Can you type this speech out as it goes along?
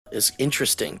is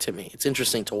interesting to me. It's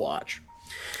interesting to watch.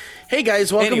 Hey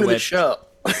guys, welcome to the show.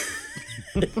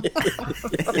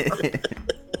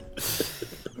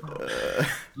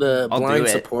 The blind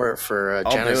support for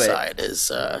genocide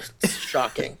is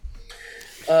shocking.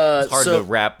 It's hard to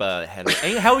wrap head.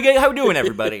 Hey, how we doing,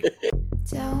 everybody?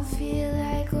 Don't feel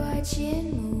like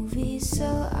watching movies, so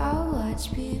I'll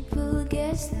watch people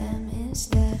guess them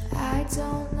instead. I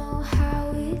don't know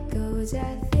how it goes.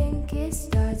 I think it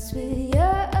starts with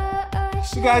your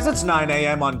You guys, it's 9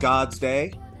 a.m. on God's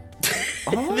Day.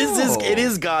 It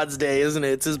is God's Day, isn't it?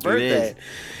 It's his birthday.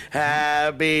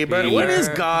 Happy birthday. When is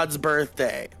God's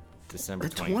birthday? December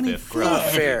 25th. Oh,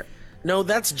 fair. No,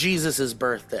 that's Jesus'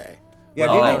 birthday. Yeah,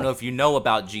 well, I don't know if you know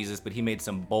about Jesus, but he made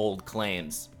some bold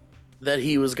claims. That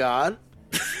he was God?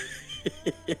 Do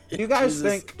you guys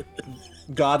think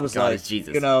God was like,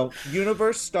 Jesus.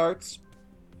 universe starts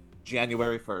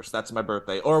January 1st. That's my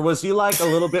birthday. Or was he like a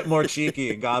little bit more cheeky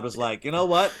and God was like, you know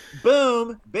what?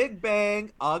 Boom, Big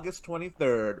Bang, August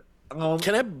 23rd.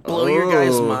 Can I blow your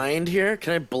guys' mind here?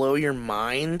 Can I blow your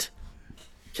mind?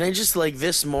 Can I just, like,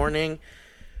 this morning,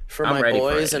 for my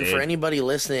boys and for anybody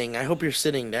listening, I hope you're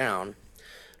sitting down,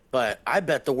 but I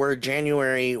bet the word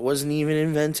January wasn't even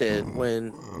invented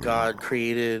when God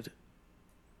created...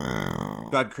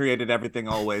 God created everything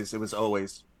always. It was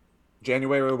always.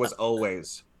 January was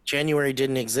always. January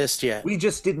didn't exist yet. We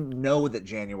just didn't know that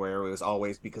January was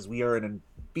always because we are an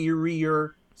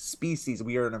inferior species.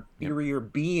 We are an inferior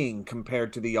being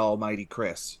compared to the almighty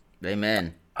Chris.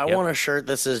 Amen. I want a shirt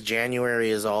that says January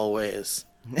is always.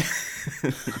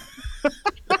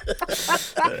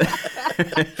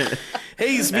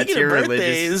 Hey, speaking of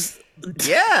birthdays,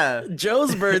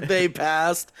 Joe's birthday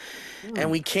passed,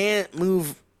 and we can't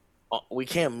move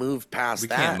past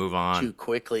that. We can't move on too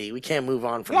quickly. We can't move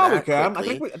on from that. Yeah, we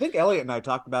can. Quickly. I think Elliot and I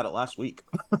talked about it last week.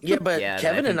 Yeah, but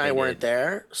Kevin and I weren't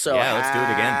there, so yeah, let's do it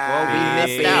again. Well, we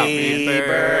missed out. Happy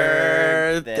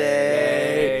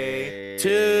birthday to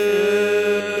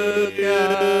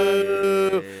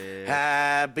you.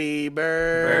 Happy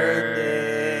birthday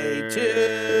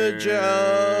to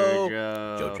Joe. Joe.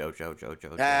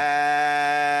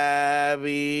 Happy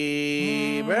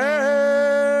birthday,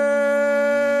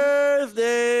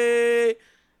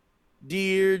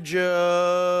 dear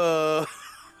Joe.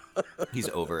 He's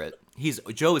over it.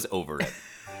 Joe is over it.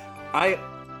 Happy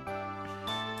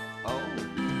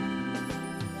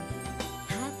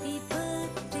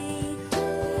birthday to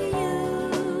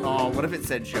you. Oh, what if it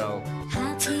said Joe?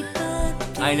 Happy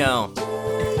birthday. I know.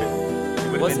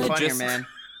 Wasn't it funnier, man?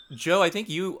 Joe, I think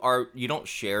you don't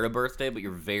share a birthday, but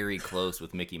you're very close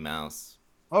with Mickey Mouse.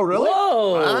 Oh, really?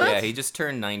 Whoa! Yeah, he just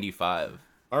turned 95.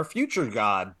 Our future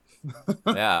God.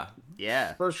 Yeah.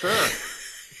 Yeah. For sure.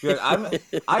 Dude,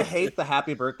 I hate the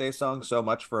happy birthday song so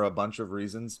much for a bunch of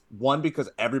reasons. One, because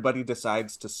everybody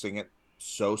decides to sing it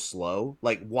so slow.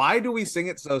 Like, why do we sing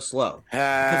it so slow?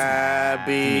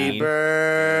 Happy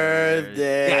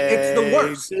birthday. Yeah, it's the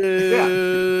worst.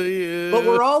 To you. But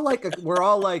we're all like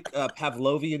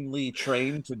Pavlovianly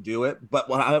trained to do it. But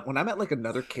when I'm at like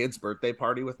another kid's birthday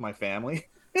party with my family,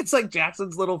 it's like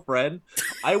Jackson's little friend.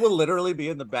 I will literally be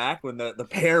in the back when the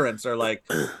parents are like,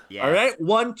 all right,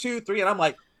 1, 2, 3, and I'm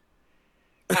like,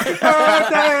 happy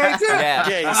birthday to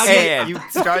Yeah. You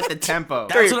start the tempo.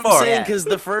 That's what I'm saying, because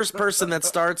the first person that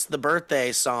starts the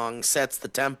birthday song sets the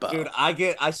tempo. Dude,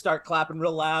 I start clapping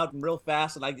real loud and real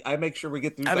fast, and I make sure we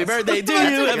get through. Happy birthday to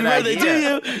you! Happy birthday to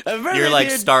you! Happy birthday, You're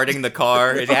like starting the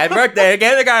car. Happy birthday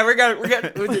again, the guy. We're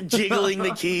good. Jiggling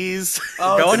the keys.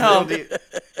 Going home.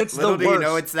 It's Little the do worst. you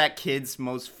know, it's that kid's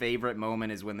most favorite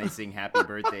moment is when they sing happy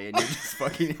birthday and you're just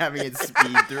fucking having it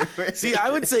speed through it. See,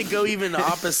 I would say go even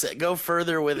opposite. Go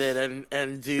further with it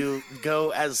and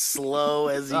go as slow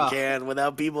as you can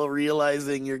without people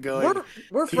realizing you're going.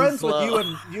 We're friends slow. with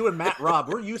you and Matt Robb.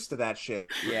 We're used to that shit.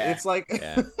 Yeah. It's like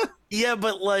Yeah,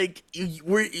 but like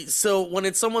so when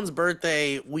it's someone's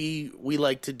birthday, we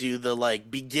like to do the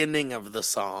like beginning of the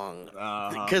song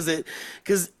because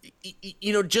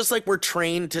just like we're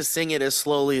trained to sing it as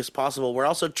slowly as possible, we're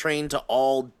also trained to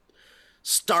all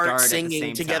start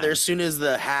singing together time. As soon as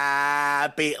the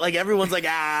happy, like everyone's like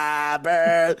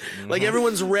like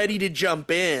everyone's ready to jump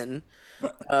in.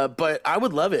 But I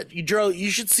would love it.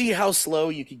 You should see how slow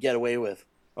you could get away with.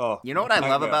 Oh, you know what I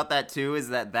love about that too is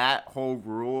that whole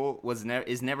rule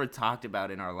is never talked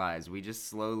about in our lives. We just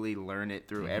slowly learn it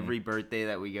through every birthday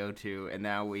that we go to, and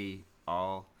now we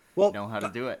all know how to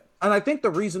do it. And I think the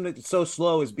reason it's so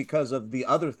slow is because of the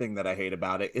other thing that I hate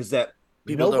about it is that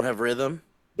People don't have rhythm.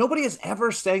 Nobody has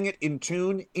ever sang it in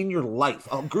tune in your life.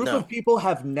 A group of people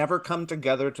have never come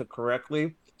together to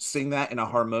correctly sing that in a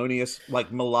harmonious,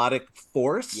 like melodic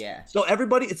force. Yeah. So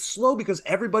it's slow because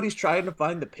everybody's trying to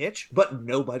find the pitch, but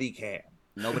nobody can.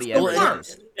 Nobody Well, ever and,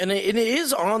 does. and it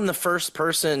is on the first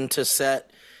person to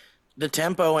set the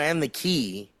tempo and the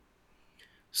key.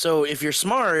 So if you're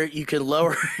smart, you can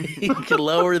lower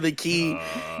the key.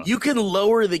 You can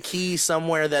lower the key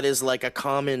somewhere that is like a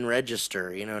common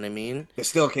register, you know what I mean? They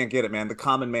still can't get it, man. The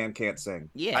common man can't sing.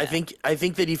 Yeah. I think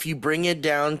that if you bring it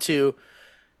down to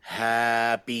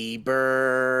happy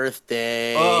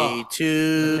birthday to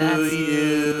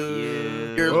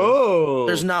you,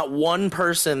 there's not one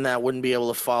person that wouldn't be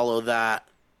able to follow that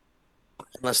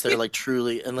unless they're like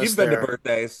truly You've been to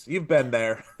birthdays. You've been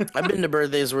there. I've been to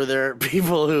birthdays where there are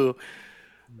people who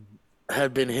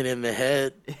have been hit in the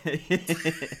head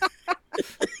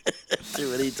too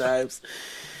many times.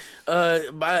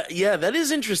 But yeah, that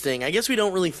is interesting. I guess we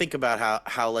don't really think about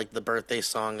how like the birthday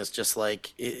song is just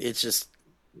like it's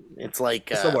like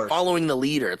the worst. following the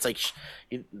leader. It's like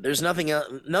there's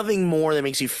nothing more that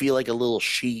makes you feel like a little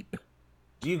sheep.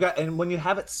 And when you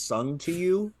have it sung to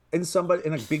you and somebody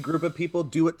in a big group of people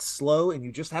do it slow and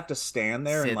you just have to stand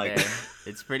there and like there.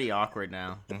 It's pretty awkward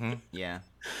now. Yeah.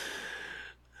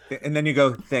 And then you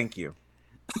go, thank you.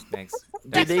 Thanks.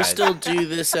 Do they still do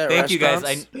this at Thank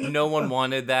restaurants? you guys. No one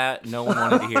wanted that. No one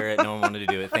wanted to hear it. No one wanted to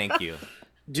do it. Thank you.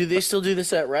 Do they still do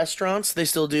this at restaurants? They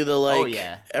still do the like. Oh,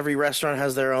 yeah. Every restaurant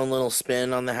has their own little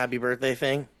spin on the happy birthday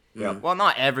thing. Yeah. Well,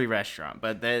 not every restaurant,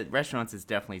 but the restaurants is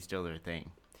definitely still their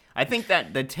thing. I think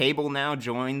that the table now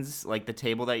joins, like the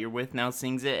table that you're with now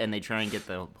sings it, and they try and get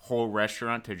the whole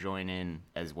restaurant to join in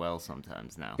as well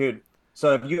sometimes now. Dude,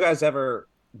 so have you guys ever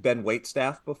been wait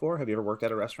staff before? Have you ever worked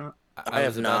at a restaurant? I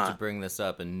was have about not. to bring this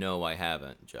up, and no, I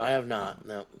haven't, Joe. I have not.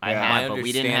 No. I Yeah. have, but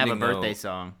we didn't have a understanding, birthday though-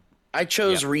 song. I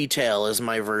chose retail as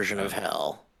my version of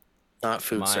hell, not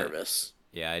food service.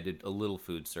 Yeah, I did a little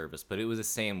food service, but it was a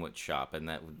sandwich shop, and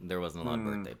that there wasn't a lot of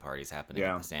birthday parties happening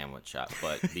Yeah. at the sandwich shop.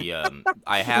 But the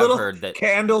I have Little heard that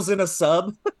candles in a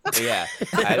sub. yeah,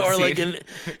 I've Or seen- like in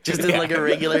like a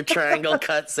regular triangle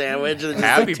cut sandwich. And just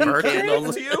Happy like two birthday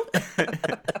candles. to you.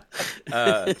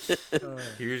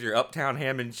 Here's your uptown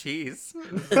ham and cheese.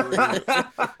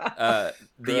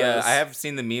 I have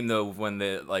seen the meme though when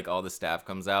the like all the staff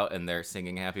comes out and they're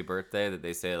singing happy birthday that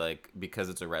they say like because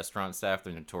it's a restaurant staff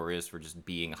they're notorious for just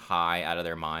being high out of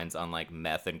their minds on like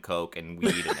meth and coke and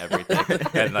weed and everything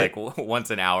and like once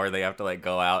an hour they have to like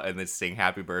go out and then sing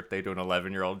happy birthday to an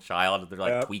 11-year-old child and they're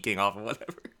like tweaking off of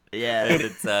whatever. Yeah. And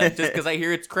it's just because I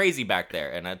hear it's crazy back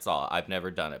there and that's all. I've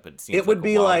never done it, but it seems It would like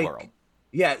be a wild like world.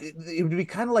 Yeah, it would be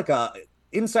kind of like a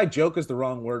inside joke is the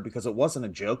wrong word because it wasn't a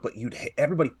joke, but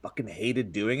everybody fucking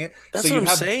hated doing it. That's so what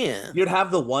I'm saying. You'd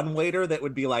have the one waiter that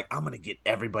would be like, "I'm gonna get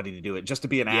everybody to do it," just to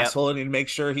be an asshole and he'd make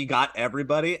sure he got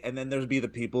everybody. And then there'd be the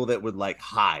people that would like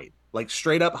hide, like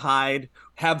straight up hide,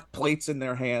 have plates in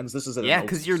their hands. This is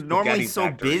because you're normally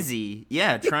so busy.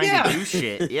 Yeah, trying to do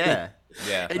shit. Yeah.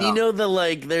 Yeah. And you know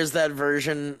there's that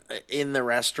version in the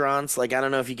restaurants. Like I don't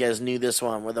know if you guys knew this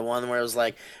one, where the one where it was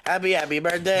like happy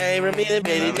birthday, and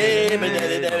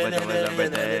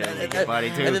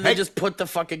then they just put the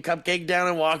fucking cupcake down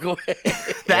and walk away.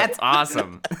 That's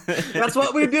awesome. That's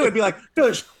what we do. It'd be like,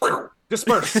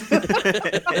 disperse.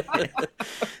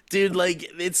 Dude, like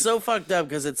it's so fucked up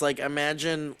because it's like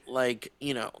imagine like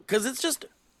because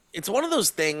it's one of those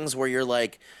things where you're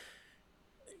like.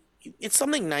 It's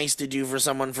something nice to do for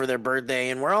someone for their birthday,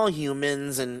 and we're all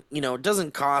humans, and it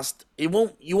doesn't cost. You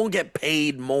won't get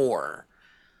paid more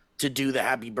to do the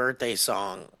happy birthday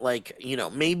song. Like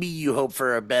maybe you hope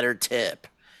for a better tip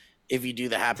if you do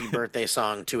the happy birthday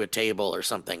song to a table or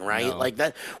something, right? No. Like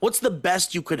that. What's the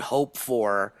best you could hope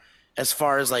for as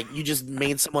far as like you just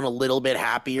made someone a little bit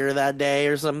happier that day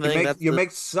or something?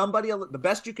 Make somebody the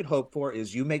best you could hope for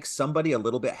is you make somebody a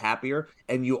little bit happier,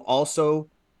 and you also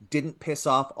didn't piss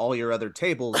off all your other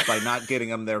tables by not getting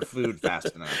them their food fast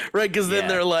enough. Right, because then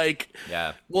they're like,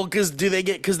 well, because they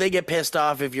get pissed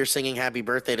off if you're singing happy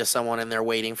birthday to someone and they're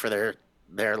waiting for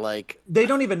their like. They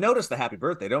don't even notice the happy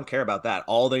birthday. They don't care about that.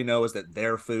 All they know is that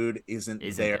their food isn't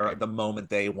there the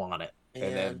moment they want it. Man,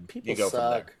 and then people you go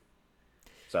suck. from there.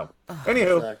 So,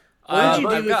 anywho.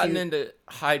 I've gotten into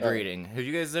hydrating. Have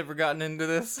you guys ever gotten into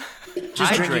this?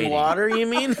 Just drinking water, you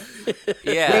mean?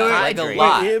 Yeah, like a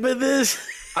lot. Yeah, but this.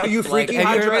 Are you freaking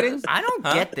have you ever- hydrating? I don't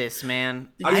get this, man.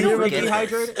 Are I you don't freaking get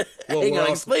this. hydrating? Hang on,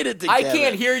 explain it to I Kevin.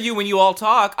 can't hear you when you all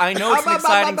talk. I know it's an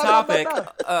exciting topic.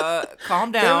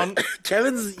 Calm down.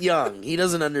 Kevin's young. He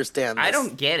doesn't understand this. I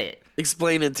don't get it.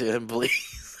 Explain it to him,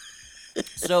 please.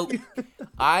 So,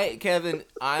 Kevin,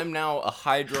 I'm now a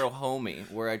hydro homie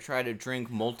where I try to drink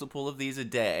multiple of these a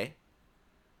day.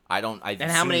 And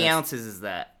how many ounces is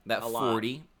that? That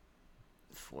 40.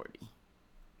 40.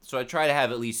 So I try to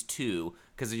have at least 2,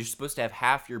 because you're supposed to have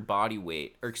half your body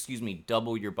weight, or excuse me,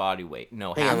 double your body weight.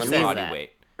 No, Hang on, half let your me- body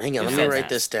weight. Hang on, Who let me said write that?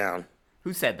 this down.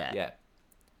 Who said that? Yeah.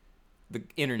 The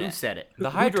internet. Who said it? The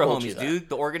Hydro told you Homies, that? dude.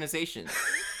 The organization.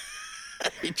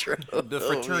 The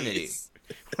fraternity.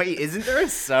 Wait, isn't there a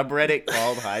subreddit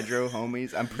called Hydro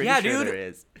Homies? I'm pretty sure dude. there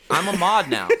is. I'm a mod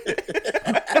now.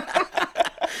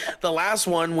 The last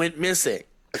one went missing.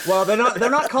 Well, they're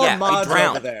not called Yeah, I mods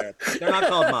drowned. over there. They're not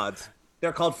called mods.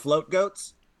 They're called float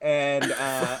goats. And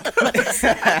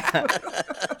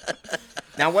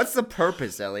Now, what's the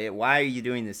purpose, Elliot? Why are you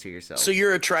doing this to yourself? So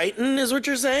you're a Triton, is what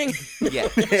you're saying? Yeah.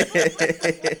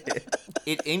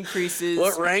 It increases.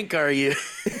 What rank are you?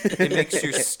 It makes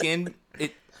your skin.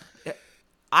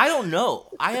 I don't know.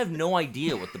 I have no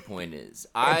idea what the point is.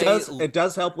 it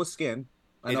does help with skin.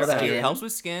 I know that. It helps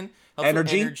with skin. Helps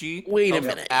Energy? With energy. Wait a helps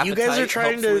minute. with You guys are appetite,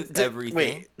 trying helps with to everything.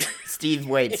 wait. Steve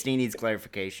needs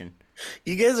clarification.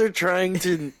 You guys are trying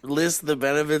to list the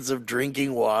benefits of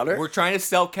drinking water? We're trying to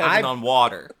sell Kevin I've- on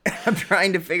water. I'm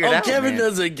trying to figure it Oh, out. Kevin man.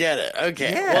 doesn't get it.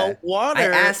 Okay. Yeah. Well, water. I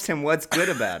asked him what's good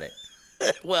about it.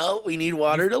 Well, we need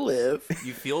water to live.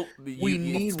 You feel. We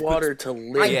need water to I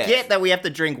live. Yeah. get that we have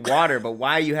to drink water, but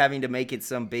why are you having to make it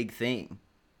some big thing?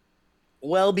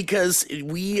 Well, because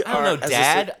we I don't are. know,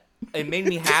 Dad. It made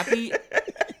me happy.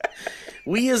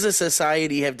 We as a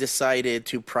society have decided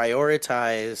to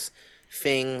prioritize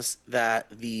things that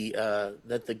the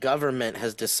government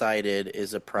has decided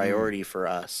is a priority for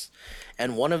us,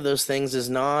 and one of those things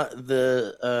is not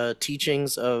the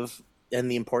teachings of and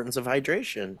the importance of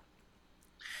hydration.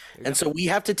 And so we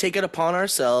have to take it upon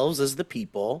ourselves as the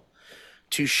people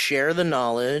to share the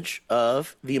knowledge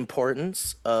of the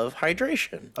importance of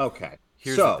hydration. Okay.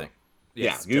 Here's so, the thing. yeah,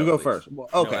 Yes, you Joe, go please. first. Well,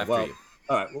 No, okay, after well, you.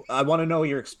 all right. Well, I want to know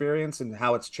your experience and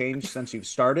how it's changed since you've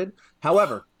started.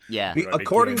 However, Yeah.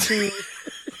 according to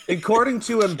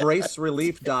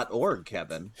embracerelief.org,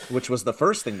 Kevin, which was the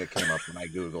first thing that came up when I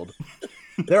Googled,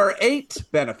 there are 8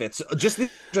 benefits. Just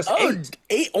Oh,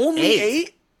 8. only Eight.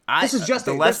 eight? This is just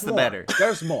the 8. less There's the more. better.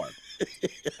 There's more.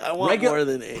 I want Regu- more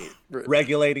than 8.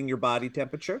 Regulating your body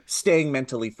temperature, staying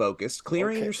mentally focused,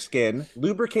 clearing Okay. your skin,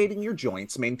 lubricating your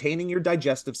joints, maintaining your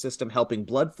digestive system, helping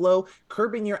blood flow,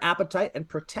 curbing your appetite, and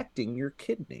protecting your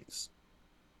kidneys.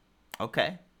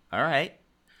 Okay. All right.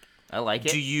 I like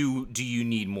it. Do you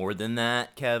need more than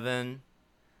that, Kevin?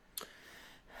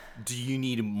 Do you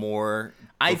need more?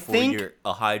 I before think you're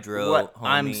a hydro. What homie?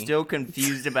 I'm still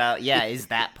confused about, is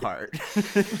that part.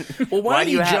 Well, Why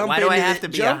do you have? jump Why do I into have the-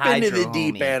 to be jump a into hydro the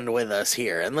deep homie? end with us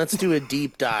here, and let's do a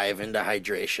deep dive into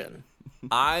hydration.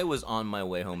 I was on my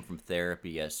way home from therapy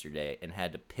yesterday and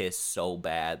had to piss so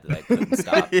bad that I couldn't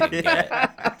stop and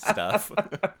get stuff.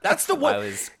 That's the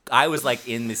one. I was like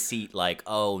in the seat, like,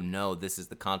 oh no, this is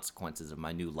the consequences of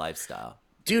my new lifestyle.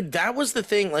 Dude, that was the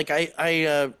thing. Like, I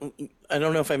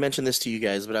don't know if I mentioned this to you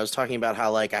guys, but I was talking about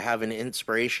how like I have an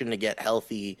inspiration to get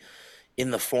healthy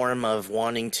in the form of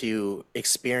wanting to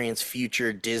experience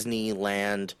future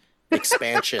Disneyland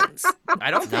expansions.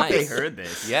 I don't think they Nice. heard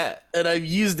this. Yeah. And I've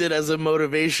used it as a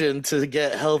motivation to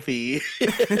get healthy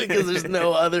because there's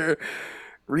no other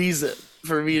reason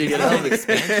for me to get healthy.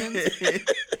 Expansions?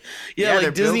 Yeah, like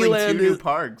they're building 2 Disneyland new is,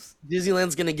 Parks.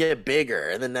 Disneyland's gonna get bigger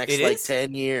in the next It like is?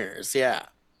 10 years. Yeah.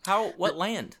 What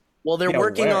land? Well, they're Yeah,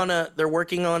 working where?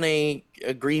 on a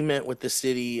agreement with the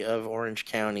city of Orange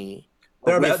County.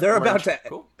 They're With about Orange-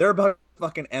 Cool. to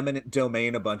fucking eminent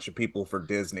domain a bunch of people for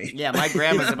Disney. Yeah, my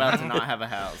grandma's about to not have a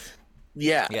house.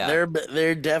 Yeah, Yeah.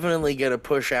 they're definitely gonna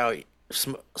push out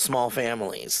small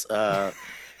families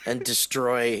and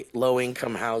destroy low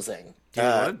income housing. Dude,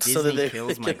 what if Disney so that they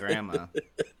kills my grandma?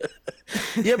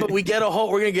 Yeah, but we're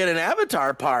gonna get an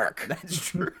Avatar park. That's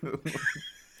true.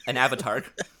 An avatar.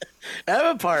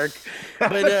 Avatar park.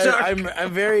 But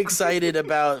I'm very excited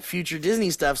about future Disney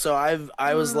stuff. So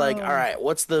I was like, all right,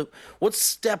 what's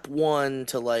step 1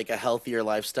 to like a healthier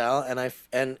lifestyle? And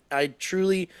I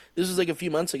truly, this was like a few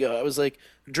months ago. I was like,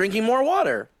 drinking more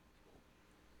water.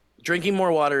 Drinking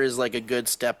more water is like a good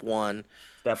step 1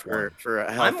 for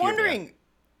a healthier I'm wondering.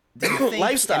 Do you think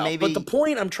lifestyle. maybe, But the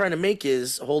point I'm trying to make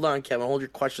is, hold on, Kevin, hold your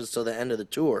questions till the end of the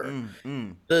tour.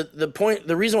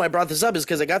 The reason why I brought this up is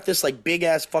because I got this like big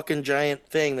ass fucking giant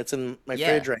thing that's in my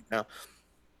fridge right now.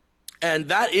 And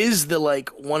that is the like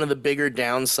one of the bigger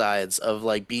downsides of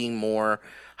like being more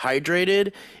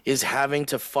hydrated is having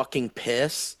to fucking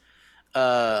piss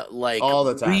like All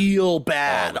the time. real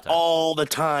bad All the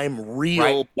time. real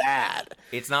Right. bad.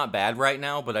 It's not bad right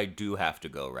now, but I do have to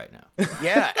go right now.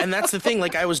 Yeah, and that's the thing.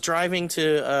 Like, I was driving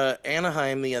to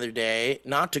Anaheim the other day,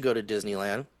 not to go to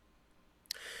Disneyland,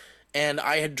 and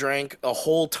I had drank a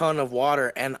whole ton of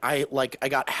water, and I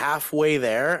got halfway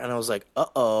there, and I was like,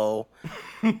 uh-oh.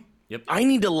 Yep. I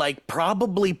need to like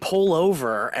probably pull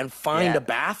over and find Yeah. a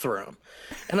bathroom.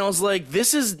 And I was like,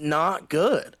 this is not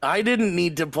good. I didn't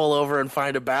need to pull over and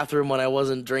find a bathroom when I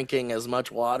wasn't drinking as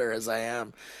much water as I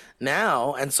am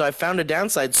now. And so I found a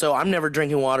downside. So I'm never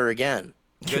drinking water again.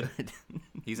 Good.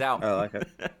 He's out. I like it.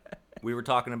 We were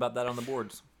talking about that on the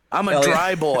boards. I'm a Hell yeah.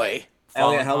 dry boy.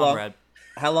 Elliot, Fallen comrade.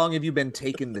 how long have you been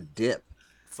taking the dip?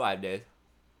 5 days.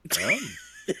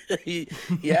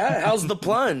 Yeah, how's the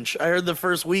plunge? I heard the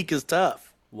first week is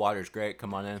tough. Water's great.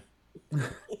 Come on in.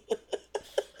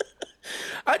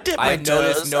 I dipped I my have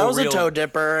noticed toes. no I was real- a toe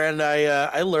dipper, and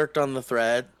I lurked on the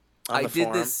thread. I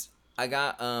did this. I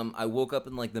got I woke up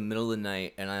in like the middle of the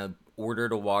night and I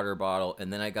ordered a water bottle,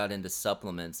 and then I got into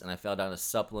supplements and I fell down a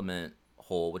supplement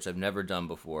hole, which I've never done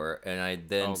before, and I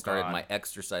then started my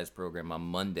exercise program on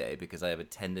Monday because I have a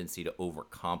tendency to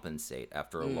overcompensate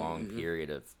after a long period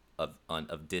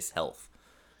of dishealth.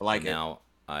 Like Now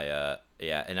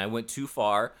and I went too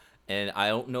far, and I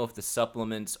don't know if the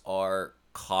supplements are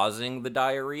causing the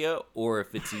diarrhea or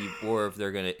if it's or if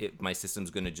they're gonna my system's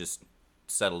gonna just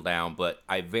settle down. But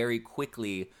I very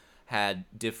quickly had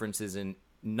differences in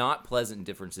not pleasant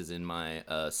differences in my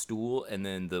stool, and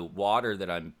then the water that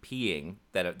I'm peeing,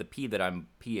 the pee that I'm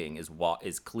peeing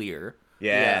is clear.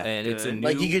 Yeah. And it's a new,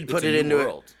 Like, you could put it's a it new into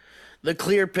world. the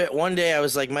clear pit. One day I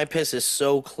was like, my piss is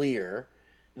so clear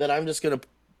that I'm just gonna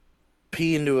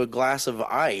pee into a glass of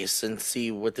ice and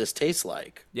see what this tastes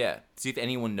like. Yeah, see if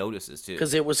anyone notices too.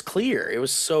 Because it was clear. It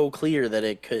was so clear that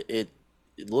it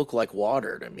looked like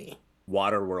water to me.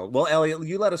 Water world. Well, Elliot,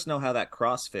 you let us know how that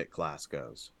CrossFit class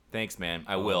goes. Thanks, man.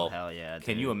 I will. Hell yeah.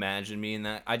 Can dude. you imagine me in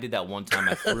that? I did that one time.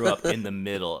 I threw up in the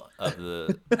middle of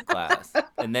the class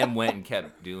and then went and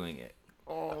kept doing it.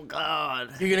 Oh God.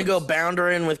 You're gonna go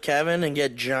boundering with Kevin and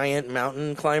get giant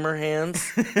mountain climber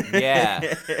hands.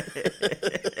 Yeah.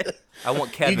 I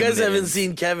want Kevin. You guys haven't mittens.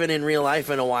 seen Kevin in real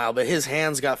life in a while, but his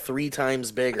hands got 3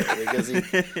 times bigger because he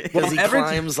every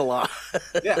climbs a lot.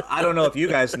 Yeah, I don't know if you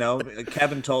guys know.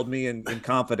 Kevin told me in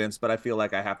confidence, but I feel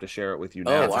like I have to share it with you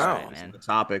now. Oh, wow. It's on the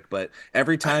topic, but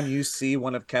every time you see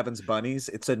one of Kevin's bunnies,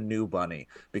 it's a new bunny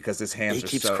because his hands He are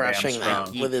keeps so crushing damn them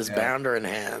strong. with his boundering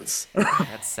hands.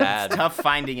 That's sad. Tough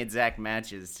finding exact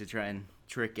matches to try and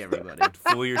trick everybody.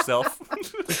 Fool yourself.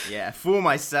 Yeah, fool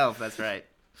myself. That's right.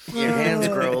 Your hands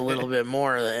grow a little bit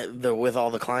more with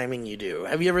all the climbing you do.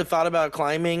 Have you ever thought about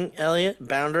climbing, Elliot?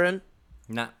 Boundering?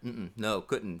 No,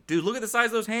 couldn't. Dude, look at the size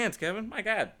of those hands, Kevin. My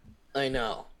God. I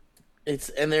know.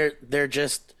 And they're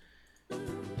just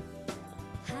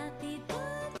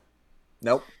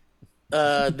Nope.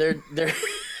 they're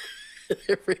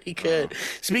they're pretty good.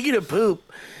 Speaking of poop,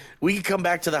 we can come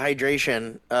back to the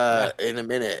hydration in a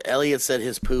minute. Elliot said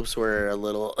his poops were a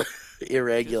little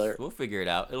irregular. We'll figure it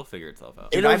out. It'll figure itself out.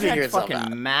 It'll I've figure had itself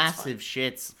fucking out. massive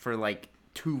shits for like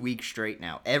 2 weeks straight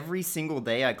now. Every single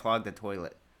day I clog the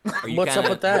toilet. Are you What's up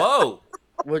with that? Whoa.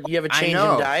 What, you have a I change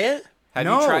know. in diet? Have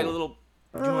No. you tried a little?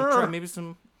 Do you want to try maybe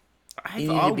some? I've need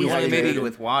to be always been hydrated. good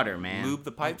with water, man. Lube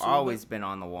the pipes a I've little always been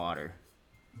on the water.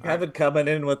 Kevin coming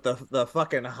in with the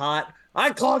fucking hot.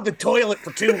 I clogged the toilet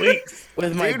for 2 weeks.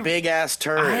 With my Dude, big ass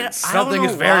turds. I don't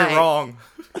know why. wrong.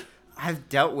 I've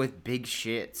dealt with big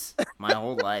shits my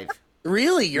whole life.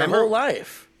 Really? Your Remember- whole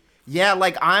life? Yeah,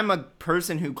 like I'm a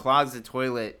person who clogs the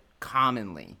toilet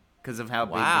commonly because of how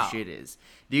Wow. big the shit is.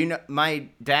 Do you know? My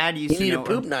dad used You to need know. a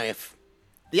poop knife.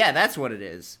 Yeah, that's what it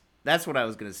is. That's what I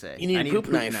was gonna say. You need I a need poop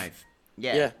knife.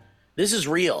 Yeah. Yeah. This is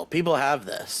real. People have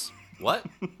this. What?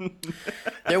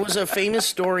 There was a famous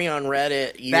story on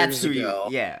Reddit years That's who ago.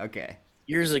 you. Yeah. Okay.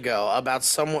 Years ago about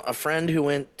a friend who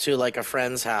went to like a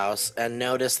friend's house and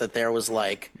noticed that there was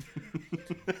like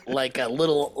a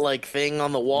little like thing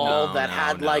on the wall No, that no,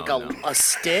 had no, like no. a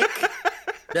stick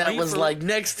that you was for- like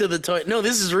next to the toilet. No,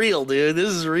 this is real, dude. This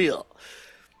is real.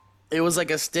 It was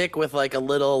like a stick with like a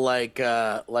little like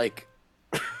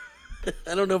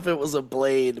I don't know if it was a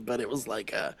blade, but it was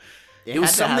like a It was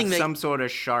had to something have that some sort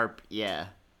of sharp. Yeah.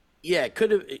 yeah, it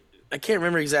could have. I can't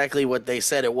remember exactly what they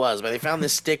said it was, but they found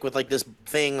this stick with like this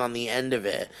thing on the end of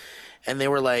it, and they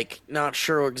were like not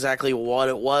sure exactly what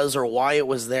it was or why it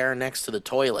was there next to the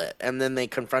toilet. And then they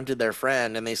confronted their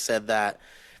friend, and they said that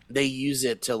they use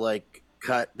it to like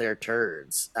cut their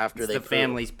turds after they The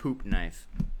family's poop knife.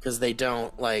 because they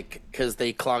don't because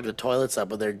they clog the toilets up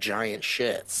with their giant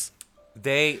shits.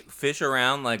 They fish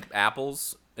around like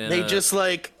apples. They just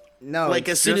like No, Like,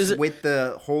 it's as soon just as it- with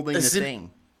the holding the as soon-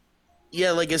 thing.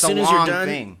 yeah, like as It's a soon as you're long done,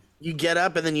 thing. you get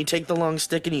up and then you take the long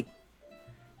stick and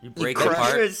you break you it crush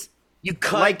apart. There's- you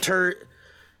cut Like- turd.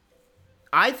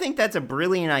 I think that's a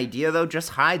brilliant idea, though. Just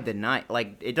hide the knife.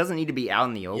 Like, it doesn't need to be out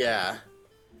in the open. Yeah.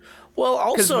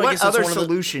 Well, Because also, I what guess other it's one of the,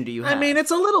 solution do you have? I mean,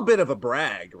 it's a little bit of a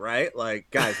brag, right?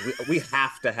 Like, guys, we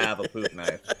have to have a poop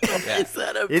knife. is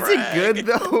that a is it brag? good,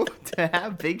 though, to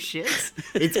have big shits?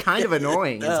 It's kind of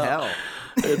annoying as hell.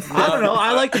 I don't know.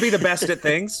 I like to be the best at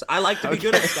things. I like to be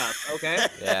good at stuff, okay?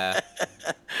 Yeah.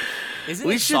 Isn't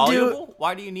We it should do- soluble?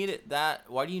 Why do you need it that?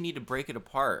 Why do you need to break it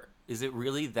apart? Is it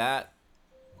really that?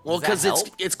 Well, does that because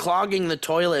help? it's clogging the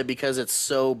toilet because it's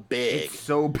so big. It's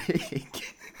so big.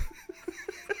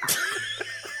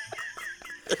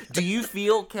 Do you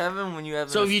feel, Kevin, when you have?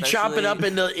 So an if you chop it especially-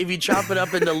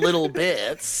 up into little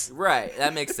bits, right?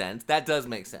 That makes sense. That does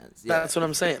make sense. Yeah. that's what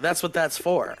I'm saying. That's what that's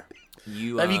for.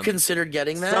 Have you considered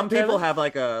getting that? Some people Kevin? have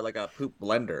like a poop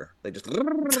blender. They just the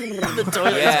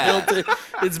toilet Yeah.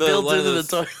 it's The- built one of into the those-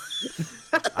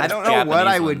 toilet. I don't know what Japanese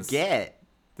I would ones. get.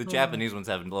 The Japanese ones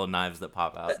have little knives that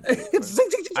pop out.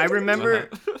 I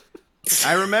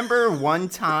remember one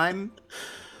time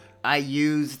I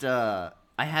used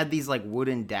I had these like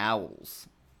wooden dowels.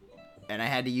 And I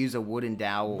had to use a wooden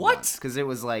dowel. What? Because it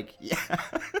was like, yeah.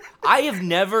 I have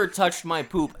never touched my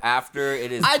poop after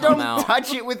it has I come don't out.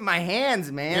 touch it with my hands,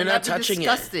 man. You're not That's touching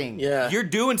disgusting. it. Yeah. You're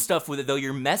doing stuff with it though.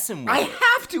 You're messing with I it.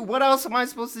 have to. What else am I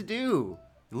supposed to do?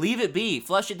 Leave it be.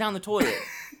 Flush it down the toilet.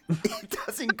 It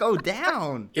doesn't go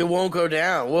down. It won't go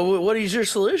down. What is your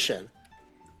solution?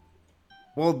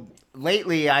 Well,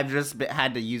 lately I've just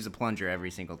had to use a plunger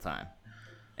every single time.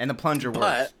 And the plunger works.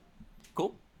 But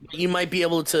Cool. you might be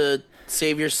able to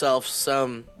save yourself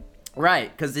some Right,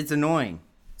 because it's annoying.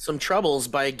 troubles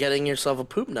by getting yourself a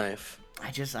poop knife.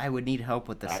 I would need help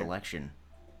with the selection.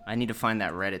 I need to find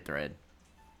that Reddit thread.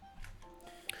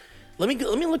 Let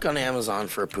me look on Amazon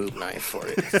for a poop knife for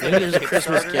you. Maybe there's a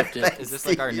Christmas gift in. Is this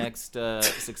like our next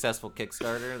successful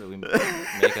Kickstarter that we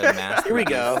make a master? Here we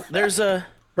go. There's a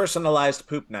personalized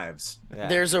poop knives. Yeah.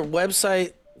 there's a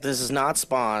website. This is not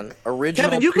Spawn. Original.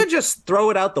 Kevin, you poop- could just throw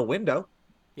it out the window.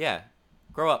 Yeah.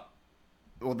 Grow up.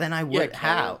 Well, then I would. Yeah,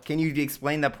 How? Can you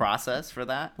explain the process for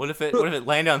that? What if it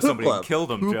landed on somebody and club. killed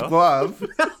them, Joe? Love.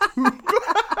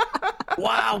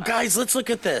 Wow, guys, let's look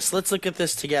at this. Let's look at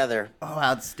this together. Oh,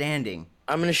 outstanding.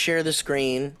 I'm gonna share the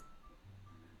screen.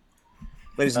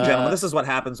 Ladies and gentlemen, this is what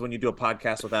happens when you do a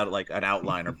podcast without like an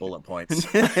outline or bullet points.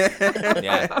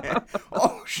 Yeah.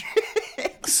 Oh,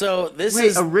 shit. So this Wait,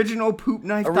 is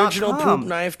originalpoopknife.com.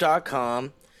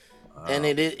 originalpoopknife.com. And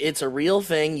it's a real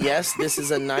thing. Yes, this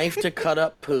is a knife to cut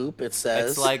up poop, it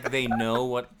says. It's like they know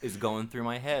what is going through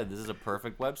my head. This is a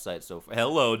perfect website. So,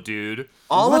 hello, dude.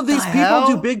 All What of these the people hell?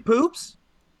 do big poops?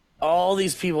 all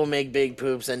these people make big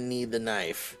poops and need the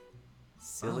knife.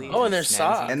 Silly. Oh, and there's snazzy.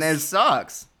 socks. And there's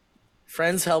socks.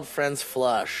 Friends help friends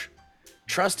flush.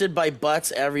 Trusted by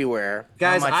butts everywhere.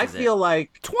 Guys, much I is it? feel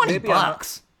like 20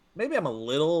 bucks. Maybe I'm a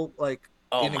little like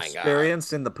Oh my God.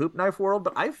 inexperienced in the poop knife world,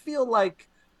 but I feel like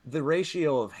the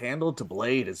ratio of handle to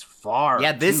blade is far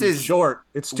Yeah, this too is- short.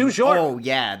 It's too short. Oh,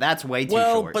 yeah, that's way too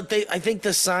Well, short. but I think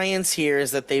the science here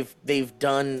is that they've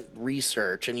done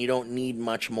research and you don't need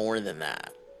much more than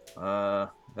that.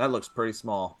 That looks pretty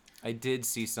small. I did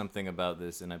see something about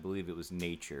this, and I believe it was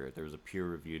Nature. There was a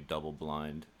peer-reviewed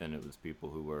double-blind, and it was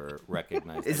people who were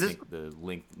recognized. Is I this- think the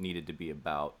length needed to be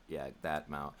about that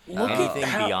amount. Look at Anything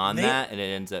how beyond they- that, and it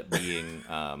ends up being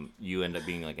you end up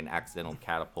being like an accidental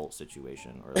catapult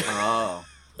situation, or like, Oh.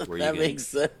 where That you makes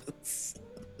sense.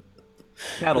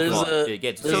 Cattle There's flop. a- it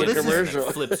gets there's a it commercial.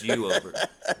 flips you over.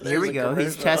 Here we go.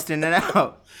 He's testing it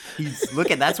out.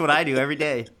 Look at that's what I do every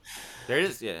day. There it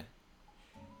is. Yeah.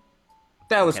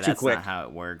 That was Okay, too that's quick. not how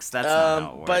it works. That's not how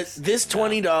it But works. this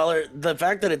 $20, the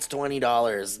fact that it's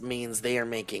 $20 means they are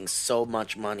making so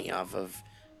much money off of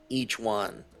each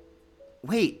one.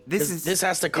 Wait, This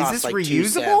has to is cost this like reusable? 2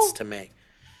 cents to make.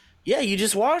 Yeah, you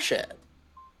just wash it.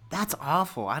 That's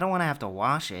awful. I don't want to have to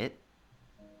wash it.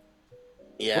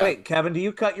 Yeah. Wait, Kevin, do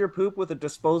you cut your poop with a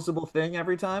disposable thing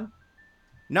every time?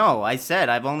 No, I said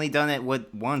I've only done it with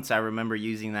once. I remember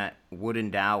using that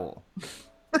wooden dowel.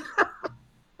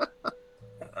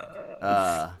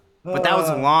 But that was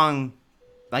a long,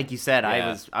 like you said,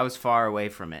 Yeah. I was far away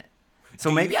from it. So Do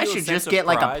you maybe I feel a should sense just of get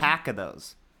like a pride? pack of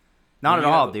those. Not Do at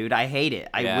you all, have- dude. I hate it.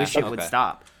 I Yeah, wish it would okay.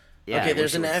 stop. Yeah, Okay, I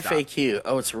there's wish an it would stop. FAQ.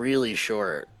 Oh, it's really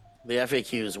short. The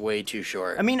FAQ is way too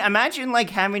short. I mean, imagine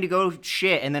like having to go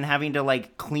shit and then having to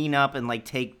like clean up and like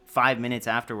take 5 minutes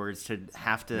afterwards to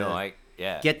have to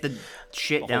Yeah. get the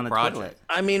shit The down whole the project. toilet.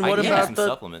 I mean, I what give you about some the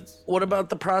supplements? what about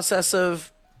the process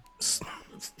of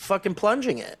fucking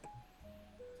plunging it?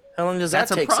 How long does That's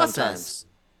that a take process. sometimes?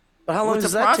 But how long it's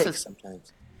does a that take process.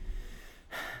 sometimes?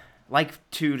 Like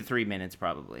 2 to 3 minutes,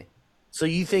 probably. So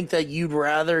you think that you'd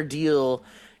rather deal?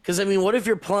 Because I mean, what if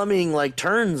your plumbing like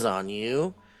turns on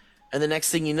you, and the next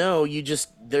thing you know,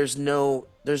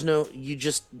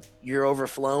 you're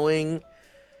overflowing,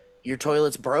 your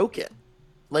toilet's broken.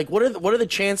 Like, what are the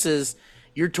chances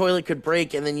your toilet could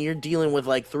break, and then you're dealing with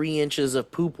like 3 inches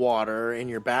of poop water in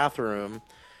your bathroom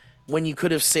when you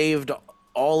could have saved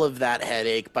all of that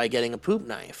headache by getting a poop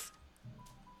knife?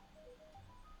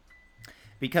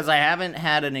 Because I haven't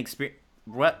had an experience.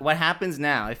 What happens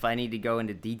now, if I need to go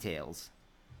into details,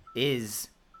 is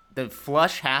the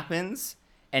flush happens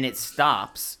and it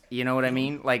stops. You know what I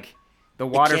mean? Like the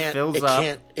water fills up.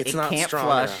 It's it not can't strong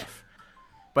flush. enough.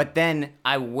 But then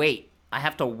I wait. I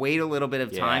have to wait a little bit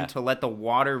of time Yeah. to let the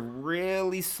water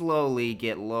really slowly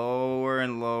get lower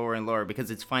and lower and lower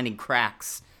because it's finding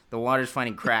cracks. The water's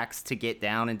finding cracks to get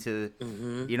down into,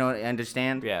 you know,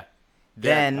 understand? Yeah.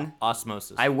 Then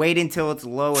Osmosis. I wait until it's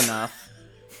low enough,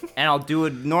 and I'll do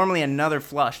normally another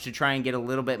flush to try and get a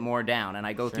little bit more down. And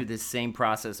I go through this same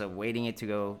process of waiting it to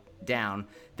go down.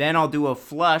 Then I'll do a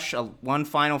flush, one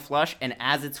final flush, and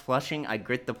as it's flushing, I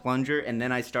grit the plunger, and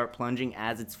then I start plunging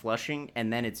as it's flushing,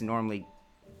 and then it's normally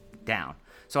down.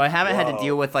 So I haven't had to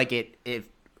deal with like it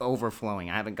overflowing.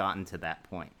 I haven't gotten to that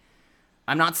point.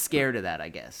 I'm not scared of that, I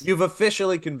guess. You've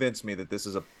officially convinced me that this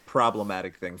is a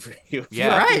problematic thing for you.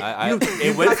 Yeah, Right.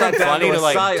 It went from got down funny to a to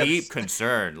like science. deep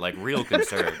concern, like real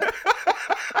concern.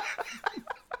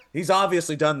 He's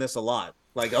obviously done this a lot.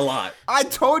 Like, a lot. I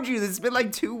told you, it's been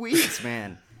like 2 weeks,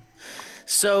 man.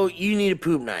 So you need a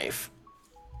poop knife.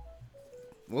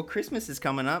 Well, Christmas is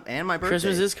coming up, and my birthday.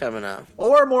 Christmas is coming up.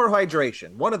 Or more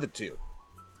hydration. One of the two.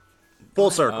 Full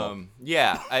circle.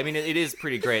 Yeah, I mean, it is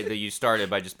pretty great that you started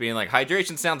by just being like,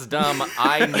 hydration sounds dumb.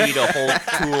 I need a whole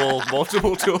tool,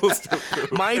 multiple tools to poop.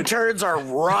 My turds are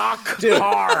rock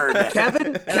hard.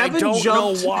 Kevin I don't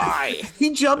jumped, know why.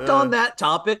 He jumped on that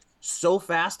topic so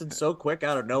fast and so quick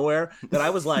out of nowhere that I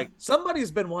was like,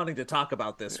 somebody's been wanting to talk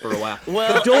about this for a while.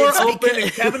 Well, the door it's opened because-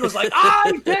 and Kevin was like,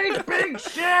 I take big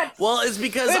shit. Well, it's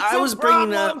because It's I a was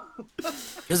bringing problem.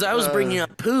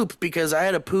 up poop because I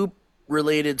had a poop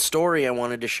related story I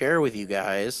wanted to share with you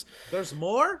guys. There's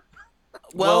more?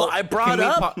 Well, I can brought we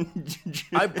up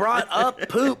I brought up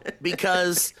poop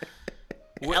because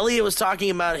Elliot was talking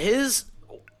about his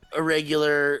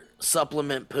irregular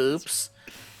supplement poops,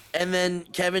 and then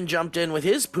Kevin jumped in with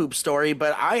his poop story,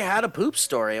 but I had a poop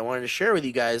story I wanted to share with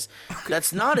you guys.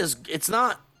 That's not as it's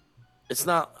not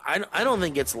I don't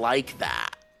think it's like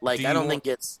that. Like I don't think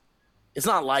it's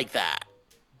not like that.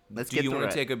 Let's Do get you through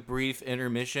want to it. take a brief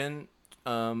intermission,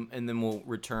 and then we'll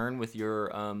return with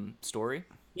your story?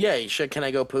 Yeah, can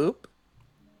I go poop?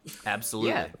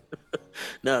 Absolutely. Yeah.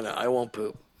 No, I won't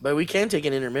poop. But we can take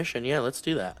an intermission. Yeah, let's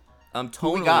do that.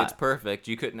 Totally, got? it's perfect.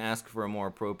 You couldn't ask for a more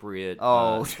appropriate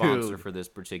Oh, sponsor dude. for this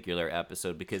particular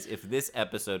episode, because if this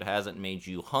episode hasn't made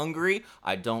you hungry,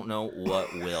 I don't know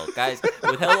what will. Guys,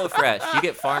 with HelloFresh, you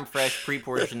get farm fresh,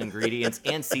 pre-portioned ingredients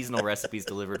and seasonal recipes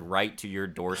delivered right to your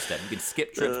doorstep. You can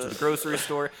skip trips to the grocery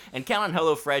store and count on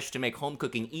HelloFresh to make home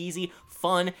cooking easy,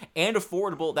 fun, and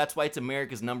affordable. That's why it's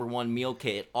America's #1 meal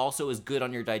kit. It also is good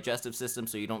on your digestive system,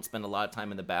 so you don't spend a lot of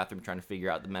time in the bathroom trying to figure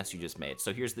out the mess you just made.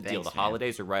 So here's the deal. Thanks, The man.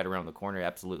 holidays are right around the corner,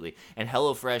 absolutely. And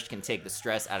HelloFresh can take the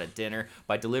stress out of dinner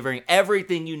by delivering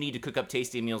everything you need to cook up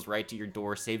tasty meals right to your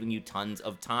door, saving you tons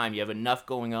of time. You have enough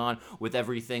going on with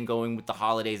everything going with the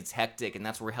holidays. It's hectic, and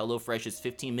that's where HelloFresh's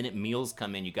 15-minute meals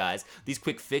come in, you guys. These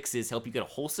quick fixes help you get a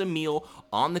wholesome meal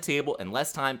on the table in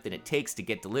less time than it takes to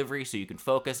get delivery, so you can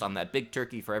focus on that big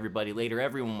turkey for everybody later.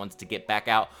 Everyone wants to get back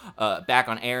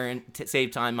on air and save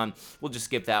time. We'll just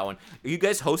skip that one. Are you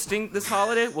guys hosting this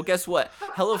holiday? Well, guess what?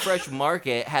 HelloFresh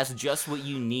Market has just what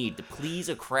you need to please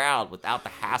a crowd without the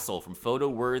hassle, from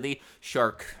photo-worthy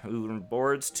charcuterie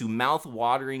boards to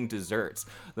mouth-watering desserts.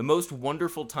 The most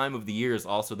wonderful time of the year is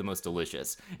also the most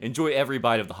delicious. Enjoy every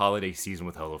bite of the holiday season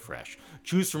with HelloFresh.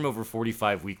 Choose from over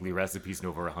 45 weekly recipes and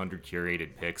over 100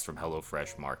 curated picks from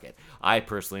HelloFresh Market. I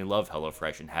personally love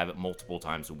HelloFresh and have it multiple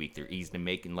times a week. They're easy to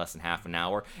make in less than half an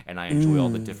hour, and I enjoy all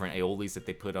the different aiolis that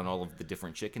they put on all of the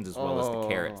different chickens, as well as the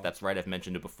carrots. That's right, I've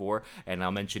mentioned it before, and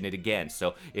I'll mention it again. So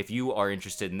if you are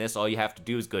interested in this, all you have to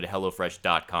do is go to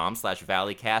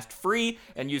HelloFresh.com/ValleyCastFree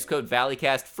and use code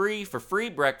ValleyCastFree for free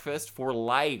breakfast for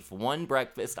life. One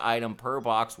breakfast item per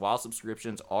box while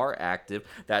subscriptions are active.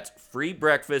 That's free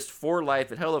breakfast for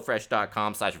life at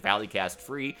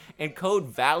HelloFresh.com/ValleyCastFree and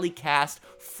code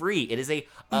ValleyCastFree. It is a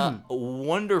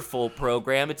wonderful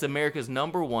program. It's America's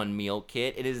 #1 meal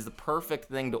kit. It is the perfect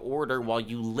thing to order while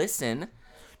you listen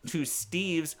to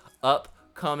Steve's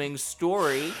upcoming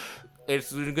story.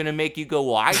 it's gonna make you go,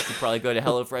 why? You should probably go to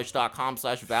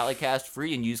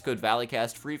HelloFresh.com/ValleyCastFree and use code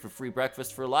ValleyCastFree for free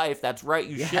breakfast for life. That's right,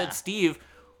 you should, Steve.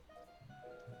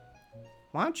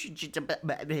 Why don't you just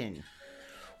in?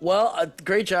 Well,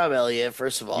 great job, Elliot.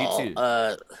 First of all, You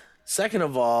too. Second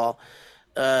of all,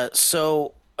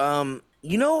 so I've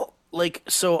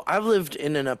lived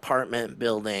in an apartment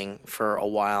building for a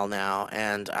while now,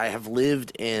 and I have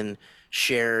lived in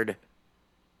shared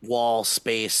wall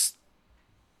space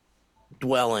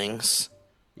dwellings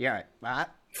Yeah, what?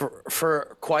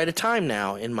 for quite a time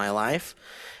now in my life.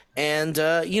 And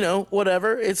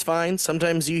whatever, it's fine.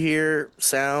 Sometimes you hear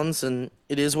sounds and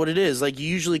it is what it is. Like, you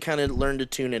usually kind of learn to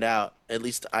tune it out. At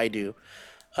least I do.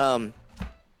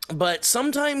 But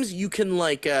sometimes you can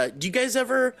do you guys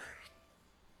ever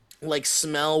like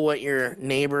smell what your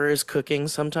neighbor is cooking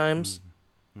sometimes?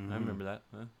 I remember that.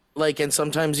 Huh? And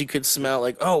sometimes you could smell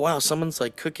like, oh wow, someone's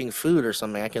like cooking food or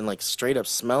something. I can like straight up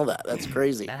smell that. That's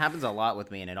crazy. That happens a lot with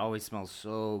me, and it always smells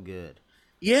so good.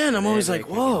 Yeah, and I'm always They're like,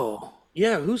 cooking. whoa,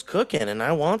 yeah, who's cooking? And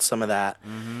I want some of that.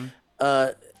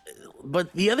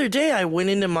 But the other day I went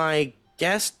into my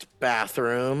guest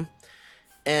bathroom,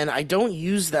 and I don't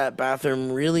use that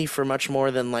bathroom really for much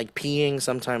more than like peeing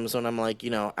sometimes when I'm like,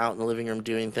 out in the living room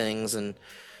doing things. And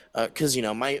because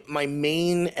my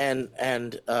main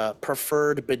and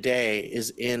preferred bidet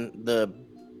is in the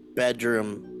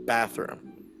bedroom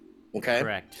bathroom. Okay.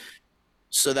 Correct.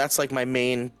 So that's like my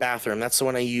main bathroom. That's the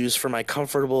one I use for my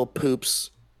comfortable poops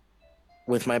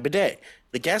with my bidet.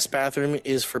 The guest bathroom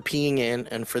is for peeing in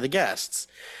and for the guests.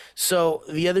 So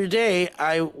the other day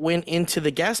I went into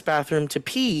the guest bathroom to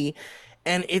pee,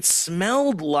 and it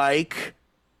smelled like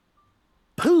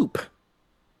poop.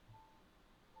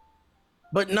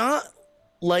 But not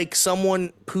like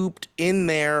someone pooped in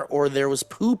there or there was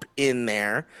poop in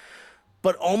there,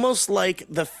 but almost like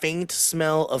the faint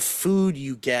smell of food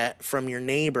you get from your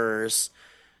neighbors.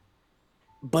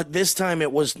 But this time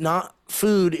it was not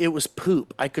food, it was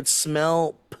poop. I could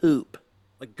smell poop.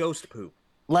 Like ghost poop.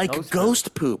 Like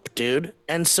ghost poop, dude.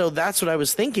 And so that's what I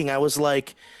was thinking. I was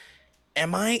like,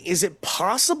 is it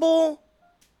possible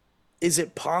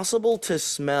to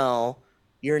smell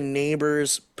your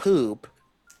neighbor's poop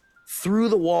through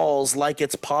the walls like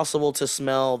it's possible to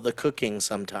smell the cooking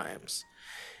sometimes?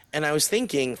 And I was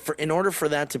thinking, in order for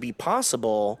that to be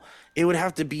possible, it would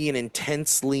have to be an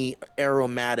intensely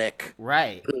aromatic.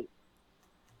 Right.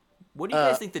 What do you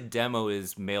guys think the demo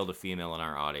is, male to female, in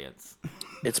our audience?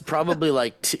 It's probably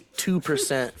like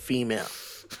 2% female.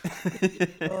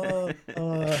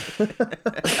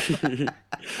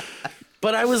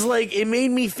 But I was like, it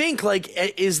made me think, like,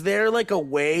 is there like a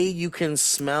way you can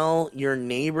smell your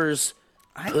neighbor's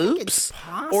I poops? think it's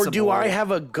possible. Or do I have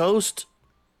a ghost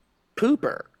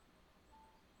pooper?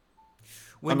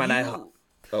 When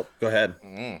Oh, go ahead.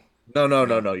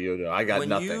 No. You. I got when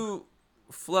nothing. you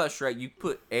flush, right, you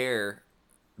put air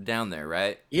down there,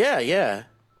 right? Yeah.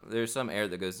 There's some air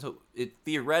that goes. So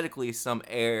theoretically, some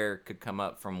air could come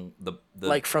up from the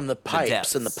Like from the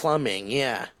pipes and the depths. plumbing,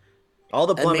 yeah. All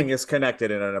the And plumbing maybe- is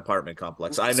connected in an apartment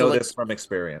complex. I So, know like- this from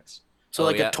experience. So Oh,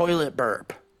 like yeah. a toilet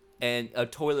burp. And a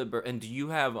toilet burp. And do you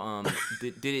have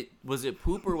was it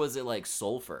poop or was it like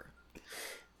sulfur?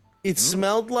 It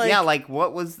smelled like Yeah, like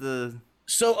what was the?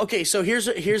 So okay, so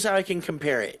here's how I can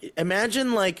compare it.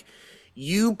 Imagine like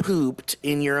you pooped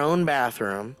in your own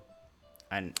bathroom,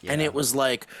 And it was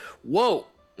like, whoa,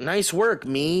 nice work,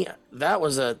 me.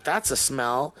 That's a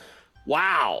smell.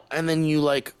 Wow. And then you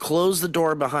like close the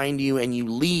door behind you and you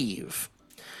leave.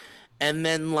 And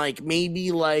then like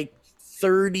maybe like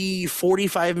 30,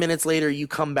 45 minutes later, you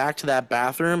come back to that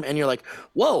bathroom and you're like,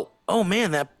 whoa, oh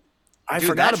man, I Dude,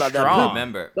 forgot that's about that strong. poop.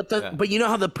 Remember, But yeah. but you know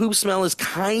how the poop smell is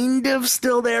kind of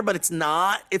still there, but it's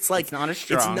not. It's like It's not as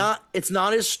strong. It's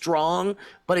not as strong,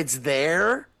 but it's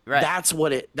there. Right. That's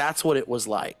what it was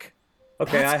like.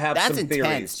 Okay, I have That's some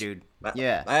intense, theories. dude. I-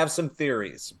 Yeah. I have some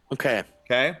theories. Okay.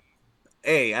 Okay.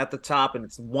 At the top, and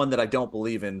it's one that I don't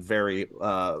believe in very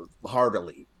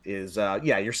heartily, is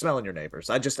you're smelling your neighbors.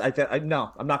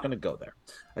 No, I'm not going to go there.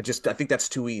 I think that's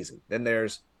too easy. Then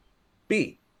there's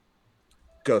B,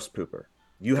 ghost pooper.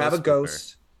 You have a Ghost pooper.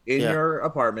 ghost in Yeah. your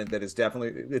apartment that is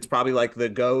it's probably like the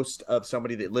ghost of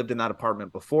somebody that lived in that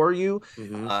apartment before you,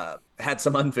 had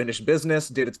some unfinished business,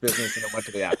 did its business, and it went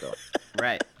to the afterlife.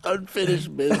 Right.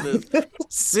 Unfinished business.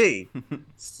 C,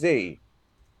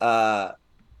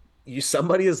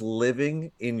 somebody is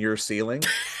living in your ceiling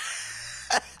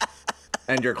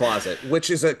and your closet, which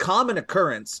is a common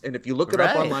occurrence. And if you look it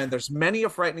up Right. online, there's many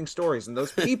frightening stories. And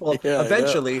those people Yeah,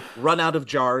 eventually run out of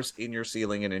jars in your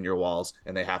ceiling and in your walls,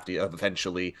 and they have to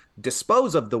eventually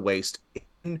dispose of the waste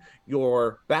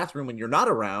your bathroom when you're not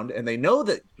around, and they know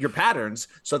that your patterns,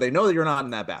 so they know that you're not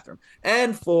in that bathroom.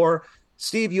 And for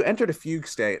Steve, you entered a fugue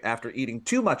state after eating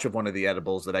too much of one of the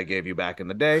edibles that I gave you back in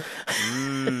the day.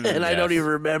 And I don't even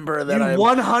remember that You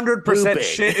I'm 100% pooping.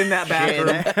 shit in that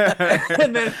bathroom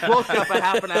and then woke up a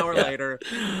half an hour later.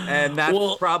 And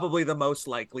that's probably the most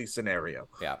likely scenario.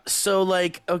 Yeah. So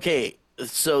like, okay,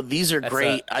 so these are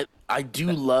great. I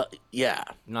do love, yeah.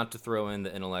 Not to throw in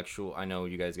the intellectual, I know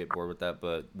you guys get bored with that,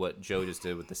 but what Joe just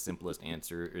did with the simplest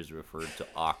answer is referred to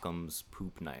Occam's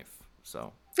poop knife.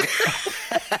 So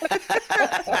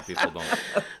people don't.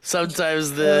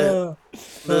 Sometimes the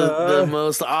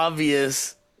most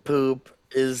obvious poop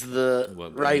is the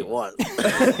right one.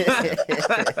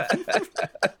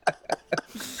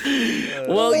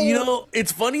 Well, you know,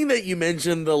 it's funny that you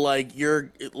mentioned the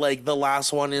you're like the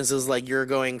last one is like you're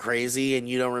going crazy and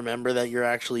you don't remember that you're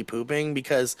actually pooping,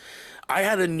 because I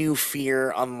had a new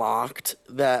fear unlocked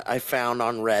that I found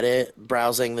on Reddit,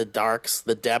 browsing the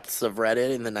depths of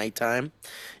Reddit in the nighttime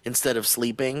instead of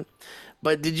sleeping.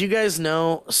 But did you guys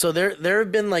know? So there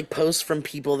have been like posts from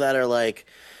people that are like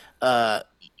I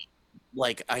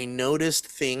noticed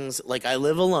things, like I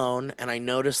live alone and I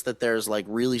noticed that there's like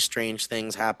really strange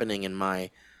things happening in my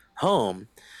home.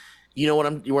 You know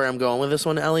where I'm going with this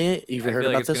one, Elliot? You've heard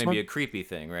about this one? I feel like it's going to be a creepy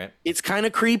thing, right? It's kind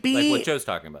of creepy. Like what Joe's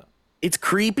talking about. It's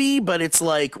creepy, but it's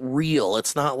like real.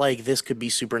 It's not like this could be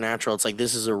supernatural. It's like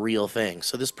this is a real thing.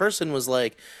 So this person was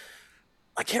like,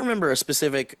 I can't remember a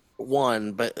specific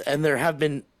one, and there have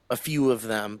been a few of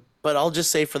them, but I'll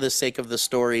just say for the sake of the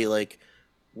story, like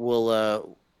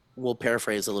we'll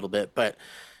paraphrase a little bit, but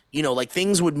you know, like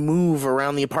things would move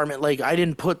around the apartment. Like I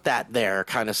didn't put that there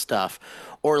kind of stuff.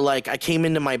 Or like I came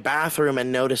into my bathroom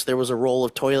and noticed there was a roll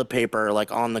of toilet paper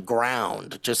like on the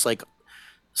ground, just like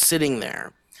sitting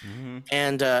there. Mm-hmm.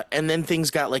 And then things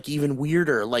got like even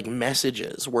weirder. Like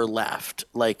messages were left,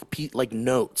 like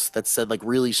notes that said like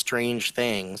really strange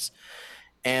things.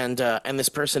 And this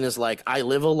person is like, I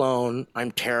live alone.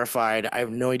 I'm terrified. I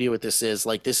have no idea what this is.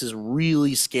 Like, this is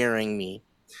really scaring me.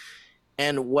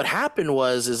 And what happened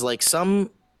is like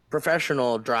some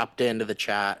professional dropped into the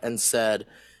chat and said,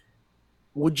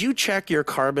 would you check your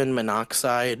carbon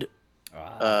monoxide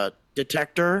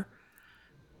detector?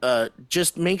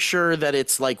 Just make sure that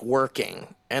it's like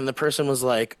working. And the person was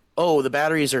like, oh, the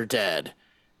batteries are dead.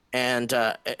 And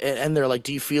they're like,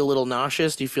 do you feel a little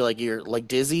nauseous? Do you feel like you're like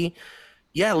dizzy?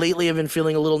 Yeah, lately I've been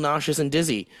feeling a little nauseous and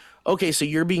dizzy. Okay, so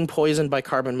you're being poisoned by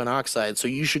carbon monoxide, so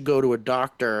you should go to a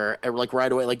doctor like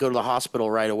right away, like go to the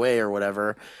hospital right away or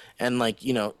whatever, and like,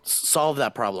 you know, solve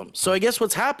that problem. So I guess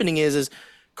what's happening is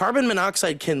carbon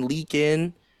monoxide can leak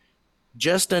in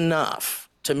just enough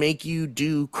to make you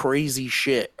do crazy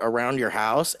shit around your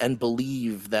house and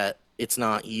believe that it's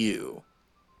not you.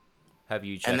 Have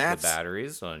you checked the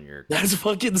batteries on your... That's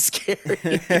fucking scary.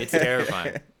 It's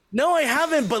terrifying. No, I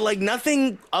haven't, but like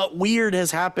nothing weird has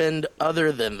happened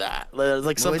other than that.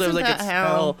 Like sometimes I can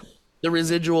smell the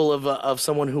residual of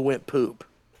someone who went poop.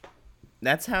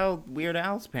 That's how Weird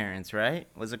Al's parents, right?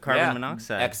 Was it carbon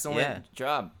monoxide? Excellent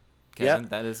job, Kevin.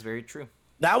 That is very true.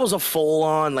 That was a full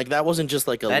on, like that wasn't just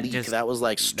like a leak. That was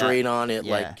like straight on it.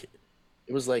 Yeah. Like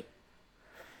it was like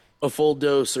a full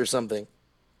dose or something.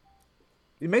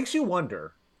 It makes you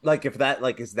wonder, like if that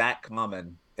like is that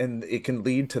common. And it can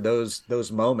lead to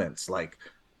those moments, like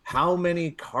how many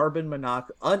carbon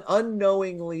monoxide,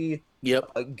 unknowingly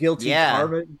guilty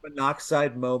carbon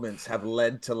monoxide moments have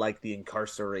led to like the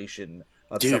incarceration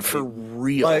of somebody. For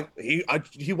real. Like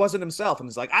he wasn't himself, and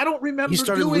he's like, I don't remember. He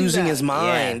started losing his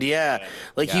mind. Yeah.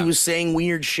 Like he was saying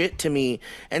weird shit to me,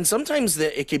 and sometimes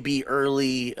it could be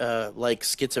early, like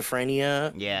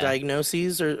schizophrenia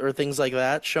diagnoses or things like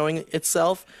that showing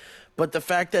itself. But the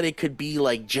fact that it could be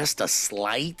like just a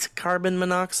slight carbon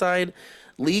monoxide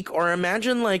leak, or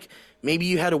imagine like maybe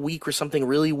you had a week where something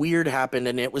really weird happened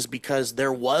and it was because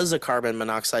there was a carbon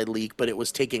monoxide leak, but it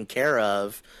was taken care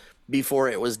of before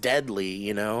it was deadly,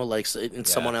 you know, like in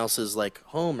someone else's like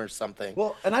home or something.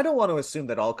 Well, and I don't want to assume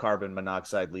that all carbon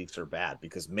monoxide leaks are bad,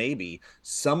 because maybe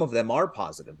some of them are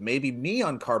positive. Maybe me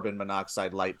on carbon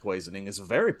monoxide light poisoning is a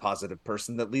very positive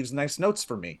person that leaves nice notes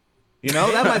for me. You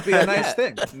know, that might be a nice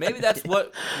thing. Maybe that's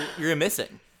what you're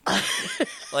missing.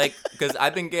 Like, because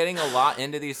I've been getting a lot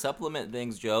into these supplement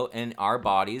things, Joe, and our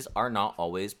bodies are not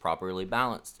always properly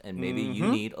balanced. And maybe you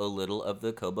need a little of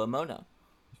the Kobamono.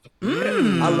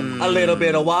 A little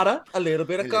bit of water, a little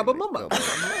bit of Kobamono.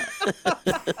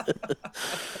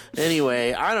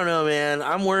 Anyway, I don't know, man.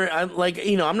 I'm worried. I'm like,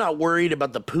 you know, I'm not worried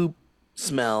about the poop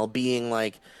smell being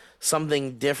like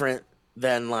something different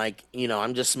than like, you know,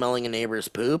 I'm just smelling a neighbor's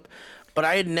poop. But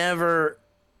I had never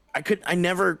I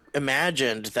never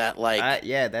imagined that like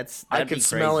Yeah, I that'd be could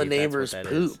smell a crazy if that's what neighbor's that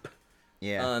is. poop.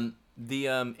 Yeah. The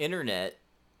internet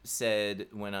said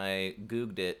when I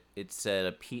googled it, it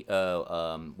said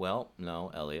well,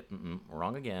 no, Elliot,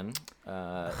 wrong again.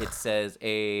 It says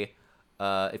if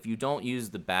you don't use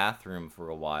the bathroom for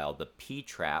a while, the pee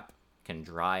trap can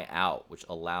dry out, which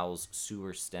allows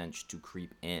sewer stench to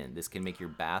creep in. This can make your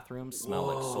bathroom smell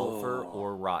like sulfur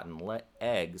or rotten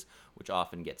eggs, which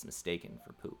often gets mistaken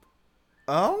for poop.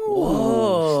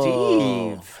 Oh,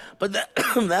 Steve. But that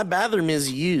that bathroom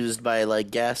is used by like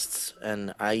guests,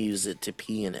 and I use it to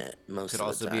pee in it most Could of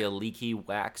also the time. be a leaky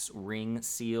wax ring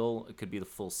seal. It could be the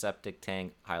full septic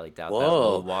tank. Highly doubt that.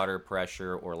 Whoa. Low water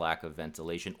pressure or lack of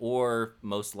ventilation, or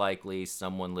most likely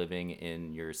someone living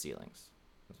in your ceilings.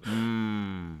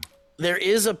 There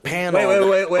is a panel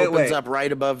that opens up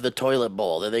right above the toilet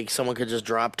bowl that someone could just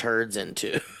drop turds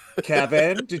into.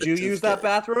 Kevin, did you use that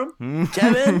bathroom?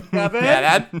 Kevin? Kevin?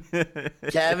 Yeah,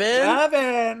 Kevin?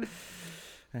 Kevin?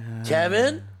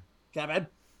 Kevin? Kevin?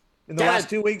 In the last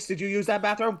 2 weeks, did you use that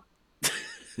bathroom?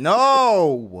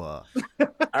 No.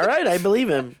 All right, I believe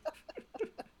him.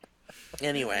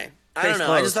 Anyway, I don't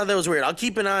know. I just thought that was weird. I'll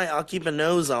keep a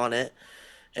nose on it.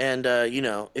 And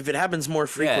if it happens more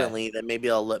frequently, then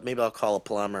maybe I'll call a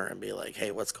plumber and be like,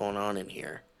 "Hey, what's going on in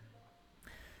here?"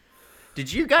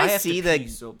 Did you guys see the?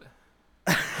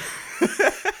 I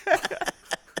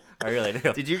really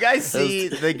do. Did you guys see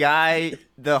the guy,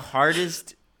 the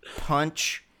hardest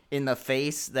punch in the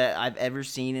face that I've ever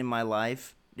seen in my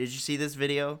life? Did you see this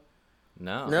video?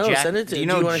 No. Jack, Send it to. do you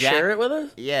want to share it with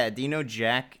us? Yeah. Do you know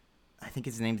Jack? I think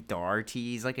his name's Doherty.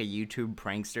 He's like a YouTube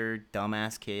prankster,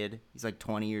 dumbass kid. He's like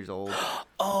 20 years old.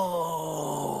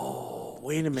 Oh,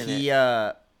 wait a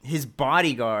minute. His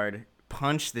bodyguard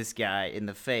punched this guy in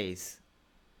the face,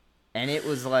 and it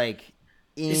was like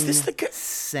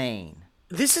insane.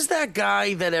 This is that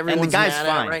guy that everyone's mad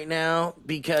fine at right now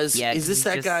because is this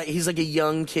that guy? He's like a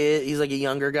young kid. He's like a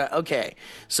younger guy. Okay,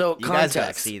 so you context. guys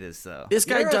gotta see this though. This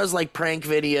guy does like prank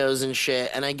videos and shit,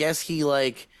 and I guess he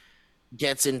like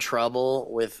gets in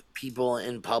trouble with people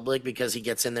in public because he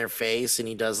gets in their face and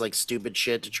he does like stupid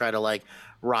shit to try to like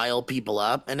rile people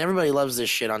up. And everybody loves this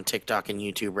shit on TikTok and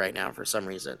YouTube right now for some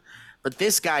reason. But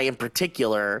this guy in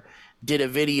particular did a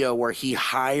video where he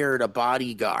hired a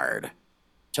bodyguard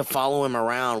to follow him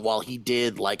around while he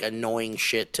did like annoying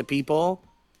shit to people,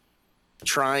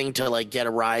 trying to like get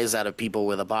a rise out of people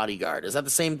with a bodyguard. Is that the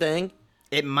same thing?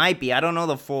 It might be. I don't know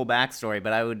the full backstory,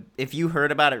 but I would. If you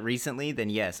heard about it recently, then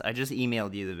yes. I just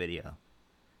emailed you the video.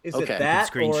 Is Okay. it that,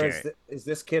 Screen or share is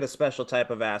this kid a special type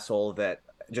of asshole that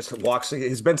just walks?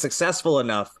 He's been successful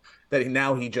enough that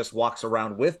now he just walks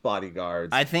around with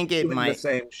bodyguards. I think it doing might the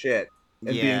same shit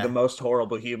and being Yeah. the most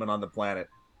horrible human on the planet.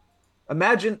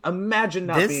 Imagine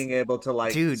not being able to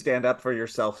like stand up for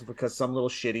yourself because some little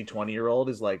shitty 20-year-old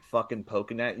is like fucking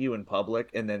poking at you in public,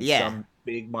 and then some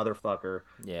big motherfucker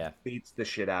beats the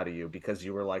shit out of you because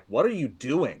you were like, "What are you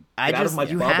doing? Get out of my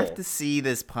you bubble." have to see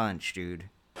this punch, dude.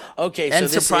 Okay, And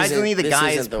so surprisingly, the guy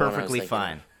is isn't the one I was perfectly thinking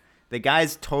fine. of. The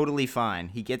guy's totally fine.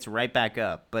 He gets right back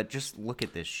up. But just look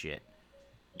at this shit.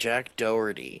 Jack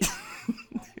Doherty.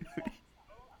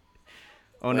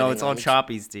 Oh no, it's all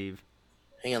choppy, Steve.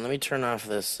 Hang on, let me turn off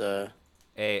this.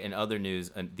 Hey, in other news,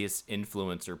 this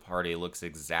influencer party looks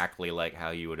exactly like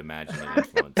how you would imagine an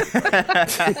influencer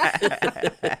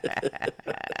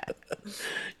party.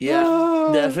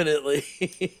 Yeah, definitely.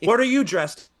 What are you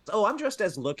dressed? Oh, I'm dressed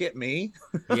as Look at Me.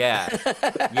 Yeah.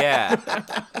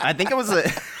 I think it was a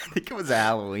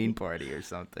Halloween party or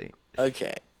something.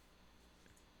 Okay.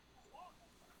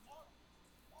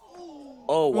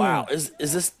 Oh wow, is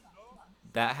this?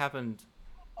 That happened.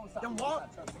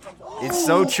 It's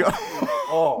so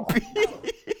Oh.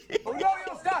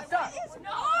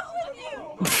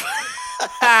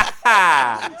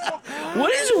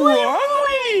 What is wrong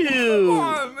with you?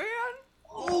 Oh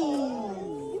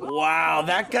man! Wow,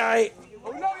 that guy.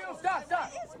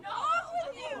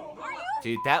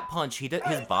 Dude, that punch,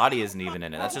 his body isn't even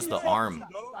in it. That's just the arm.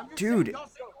 Dude,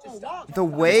 the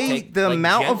way, the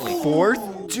amount of force,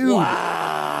 dude.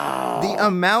 Wow. The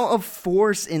amount of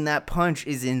force in that punch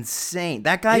is insane.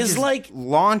 That guy just like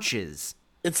launches.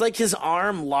 It's like his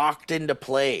arm locked into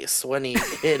place when he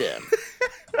hit him.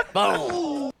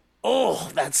 Boom. Oh,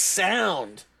 that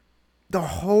sound. The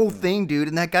whole thing, dude.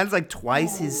 And that guy's like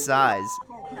twice his size.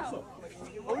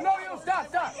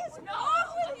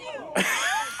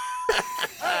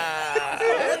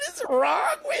 What is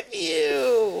wrong with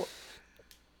you?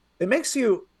 It makes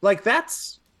you like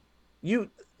that's you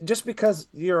just because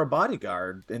you're a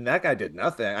bodyguard and that guy did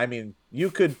nothing. I mean, you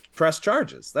could press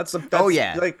charges. That's like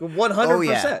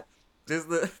 100%. Just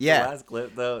the last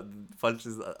clip though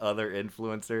punches the other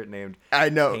influencer named I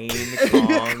know. Kane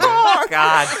Kong.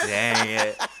 God dang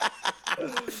it.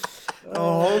 The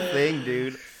whole thing,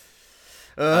 dude.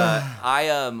 We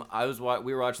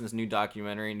were watching this new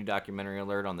documentary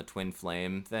alert on the twin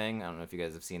flame thing. I don't know if you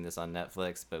guys have seen this on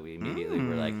Netflix, but we immediately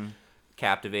were like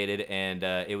captivated, and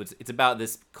it's about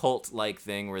this cult like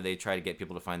thing where they try to get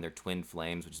people to find their twin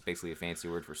flames, which is basically a fancy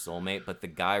word for soulmate. But the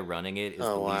guy running it is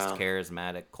the least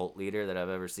charismatic cult leader that I've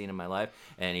ever seen in my life,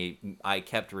 and I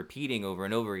kept repeating over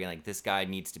and over again, like, this guy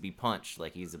needs to be punched,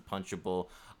 like he's a punchable.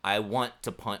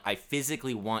 I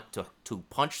physically want to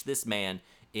punch this man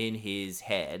in his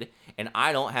head, and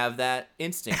I don't have that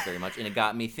instinct very much. And it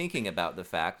got me thinking about the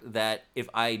fact that if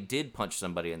I did punch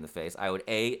somebody in the face, I would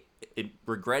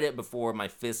regret it before my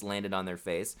fist landed on their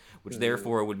face, which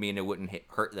therefore would mean it wouldn't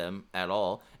hurt them at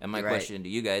all. And my question to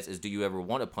you guys is, do you ever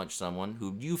want to punch someone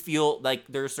who you feel like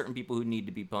there are certain people who need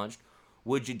to be punched?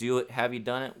 Would you do it? Have you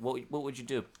done it? What would you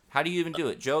do? How do you even do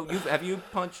it? Joe, have you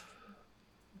punched?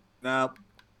 No.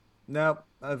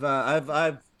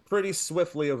 I've pretty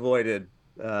swiftly avoided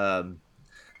ever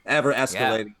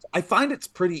escalating. Yeah. I find it's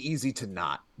pretty easy to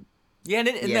not. Yeah, and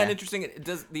isn't that interesting? It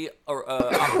does the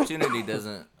opportunity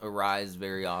doesn't arise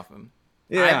very often.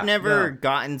 Yeah, I've never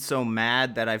gotten so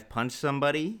mad that I've punched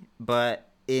somebody, but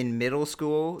in middle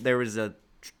school there was a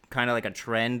kind of like a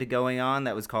trend going on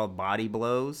that was called body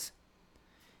blows,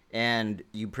 and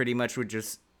you pretty much would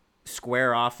just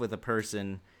square off with a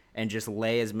person and just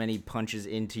lay as many punches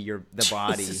into the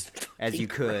body as you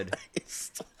could.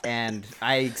 And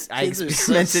I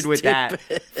experimented with that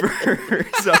for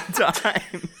some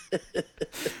time.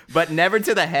 But never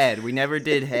to the head. We never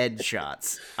did head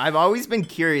shots. I've always been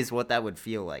curious what that would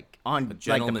feel like on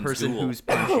like the person who's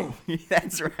punching.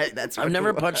 That's right. I've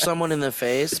never punched someone in the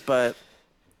face, but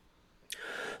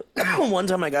one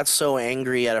time I got so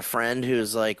angry at a friend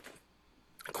who's like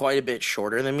quite a bit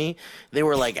shorter than me. They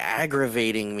were like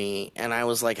aggravating me, and I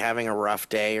was like having a rough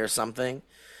day or something,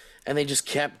 and they just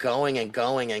kept going and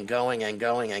going and going and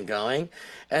going and going.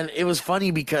 And it was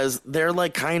funny because they're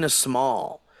like kind of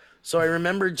small, so I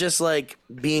remember just like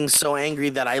being so angry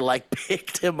that I like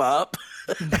picked him up.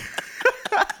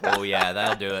 Oh yeah,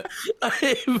 that'll do it.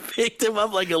 I picked him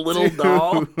up like a little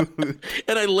doll, and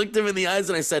I looked him in the eyes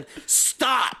and I said,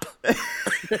 "Stop!" And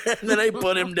then I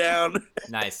put him down.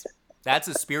 Nice. That's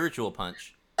a spiritual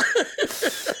punch.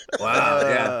 Wow,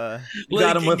 yeah.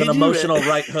 Got him with an emotional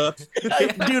right hook.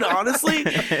 Dude, honestly,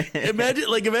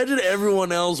 imagine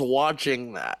everyone else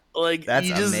watching that. Like, that's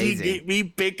you just amazing. me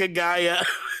pick a guy up.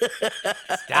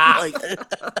 Stop.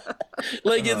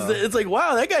 It's like,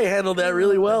 wow, that guy handled that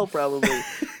really well, probably.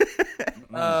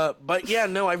 But yeah,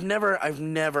 no, I've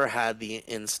never had the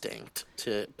instinct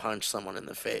to punch someone in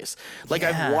the face. Like,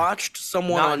 I've watched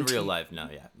someone not in real life. No.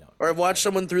 Or I've watched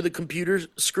someone through the computer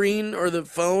screen or the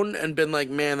phone and been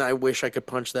like, man, I wish I could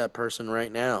punch that person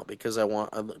right now because I want.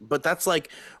 But that's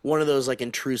like one of those like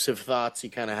intrusive thoughts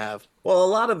you kind of have. Well, a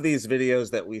lot of these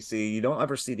videos that we see, you don't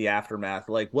ever see the aftermath.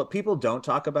 Like, what people don't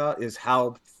talk about is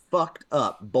how fucked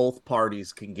up both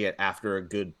parties can get after a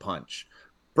good punch.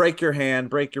 Break your hand,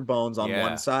 break your bones on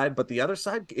one side, but the other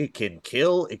side, it can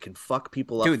kill, it can fuck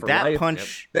people up for life. Dude, that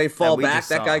punch, they fall back.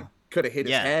 That guy could have hit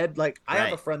his head. Like, I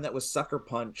have a friend that was sucker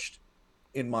punched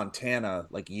in Montana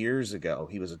like years ago.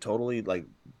 He was a totally like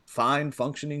fine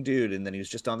functioning dude, and then he was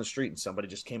just on the street and somebody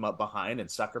just came up behind and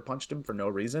sucker punched him for no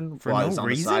reason while he was on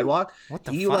the sidewalk. What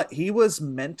the fuck? He was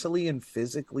mentally and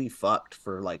physically fucked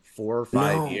for like 4 or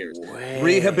 5 years.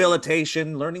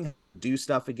 Rehabilitation, learning how to do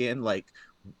stuff again. Like,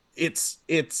 it's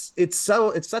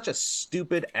such a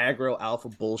stupid aggro alpha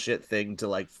bullshit thing to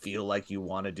like feel like you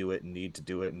want to do it and need to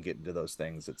do it and get into those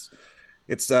things.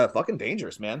 It's fucking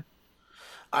dangerous, man.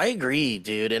 I agree,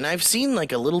 dude. And I've seen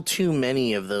like a little too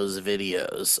many of those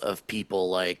videos of people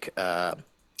like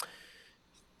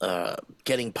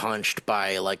getting punched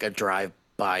by like a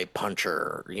drive-by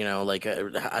puncher, you know, like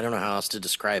I don't know how else to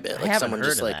describe it. I Like haven't someone heard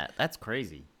just of like that. That's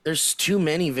crazy. There's too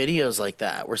many videos like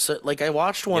that. Where I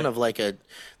watched one of like there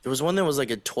was one that was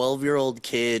like a 12-year-old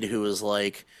kid who was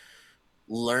like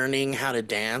learning how to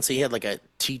dance. He had like a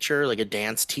teacher, like a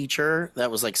dance teacher that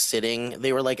was like sitting.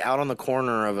 They were like out on the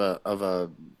corner of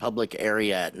a public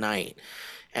area at night.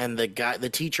 And the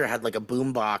teacher had like a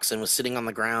boombox and was sitting on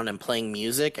the ground and playing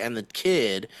music. And the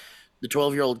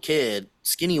 12-year-old kid,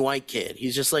 skinny white kid,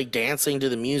 he's just like dancing to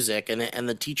the music, and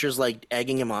the teacher's like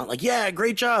egging him on, like, yeah,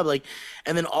 great job. Like,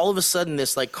 and then all of a sudden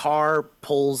this like car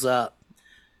pulls up,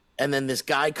 and then this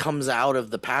guy comes out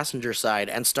of the passenger side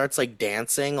and starts like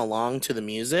dancing along to the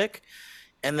music.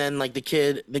 And then like the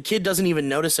kid doesn't even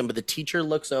notice him, but the teacher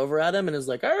looks over at him and is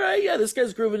like, all right, yeah, this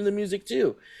guy's grooving to the music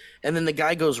too. And then the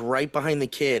guy goes right behind the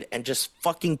kid and just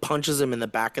fucking punches him in the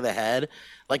back of the head,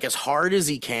 like as hard as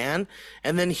he can.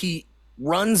 And then he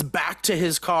runs back to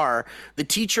his car. The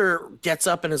teacher gets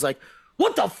up and is like,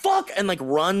 what the fuck? And like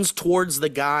runs towards the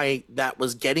guy that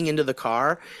was getting into the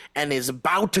car and is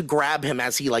about to grab him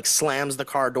as he like slams the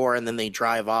car door, and then they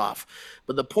drive off.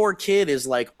 But the poor kid is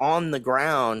like on the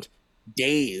ground,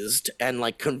 dazed, and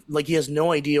like he has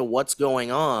no idea what's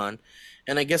going on.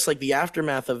 And I guess like the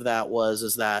aftermath of that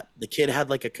is that the kid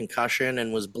had like a concussion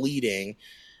and was bleeding,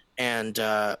 and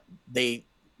they,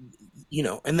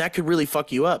 and that could really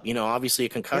fuck you up. Obviously a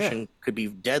concussion could be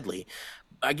deadly.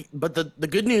 But the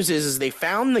good news is they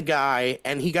found the guy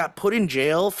and he got put in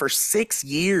jail for 6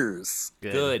 years.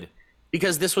 Good.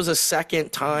 Because this was a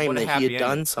second time that he had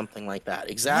done something like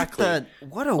that. Exactly.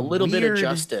 What a little weird, bit of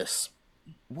justice.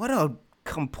 What a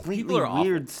completely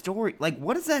weird story. Like,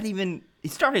 what is that even? He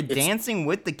started dancing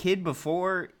with the kid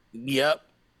before. Yep.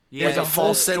 Yeah, There's a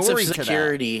false sense of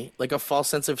security. Like a false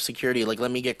sense of security. Like,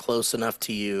 let me get close enough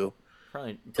to you.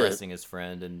 Probably impressing his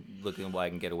friend and looking at what I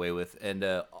can get away with.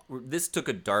 And this took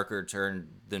a darker turn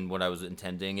than what I was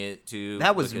intending it to.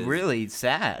 That was really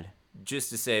sad. Just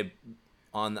to say,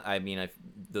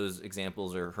 those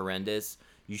examples are horrendous.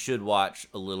 You should watch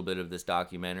a little bit of this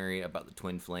documentary about the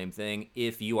twin flame thing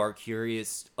if you are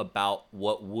curious about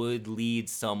what would lead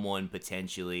someone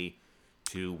potentially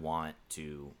to want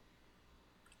to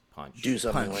do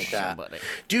something like that.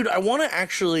 Dude, I want to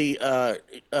actually I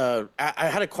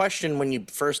had a question when you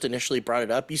first initially brought it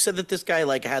up. You said that this guy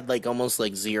like had like almost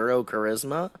like zero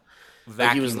charisma.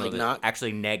 Like he was like not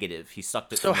actually negative. He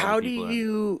sucked it. So how do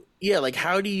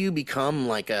you become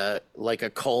like a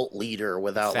cult leader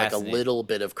without like a little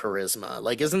bit of charisma?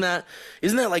 Like isn't that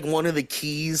like one of the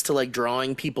keys to like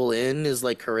drawing people in is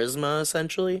like charisma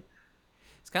essentially?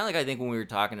 It's kind of like I think when we were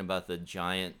talking about the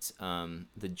giants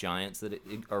that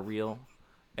are real,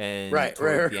 and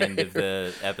toward the end of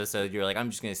the episode, you're like,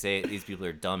 I'm just gonna say these people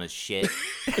are dumb as shit.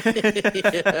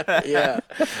 yeah.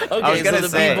 Okay, I was gonna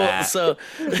say that. So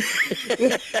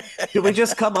did we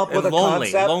just come up with a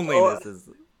concept? Loneliness is.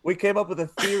 We came up with a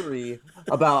theory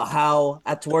about how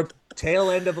toward tail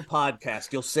end of a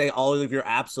podcast you'll say all of your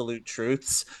absolute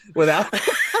truths without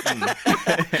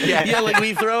like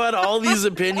we throw out all these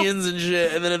opinions and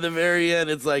shit, and then at the very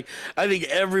end it's like, I think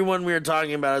everyone we were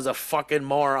talking about is a fucking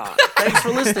moron. Thanks for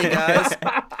listening, guys.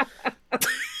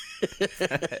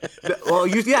 Well,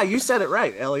 you said it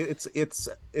right, Elliot. It's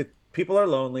people are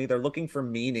lonely. They're looking for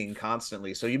meaning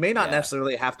constantly. So you may not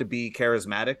necessarily have to be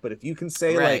charismatic, but if you can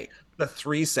say like the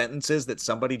 3 sentences that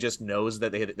somebody just knows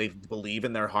that they believe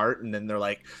in their heart, and then they're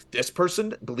like, this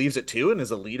person believes it too and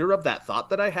is a leader of that thought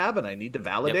that I have, and I need to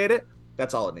validate it.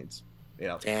 That's all it needs.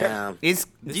 Damn. Do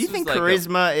you think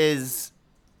charisma is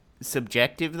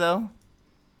subjective though?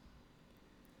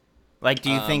 Like, do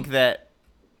you think that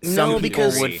some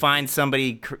people would find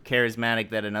somebody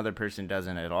charismatic that another person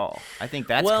doesn't at all? I think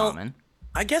that's common.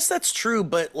 I guess that's true,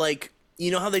 but like, you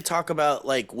know how they talk about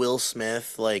like Will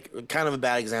Smith, like kind of a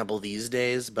bad example these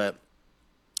days, but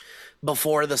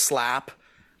before the slap,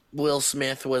 Will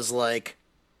Smith was like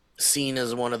seen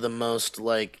as one of the most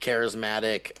like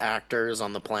charismatic actors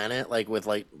on the planet, like with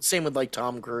like same with like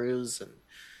Tom Cruise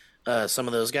and some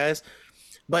of those guys.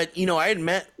 But I had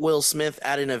met Will Smith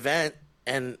at an event,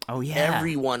 and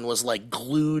everyone was like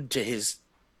glued to his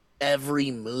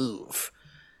every move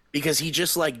because he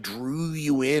just like drew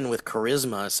you in with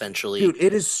charisma essentially. Dude,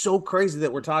 it is so crazy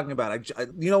that we're talking about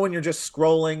it. When you're just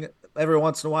scrolling every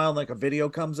once in a while and like a video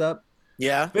comes up.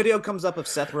 Yeah. Video comes up of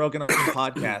Seth Rogen on the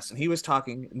podcast, and he was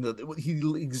talking.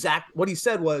 What he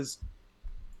said was,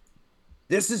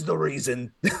 "This is the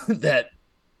reason that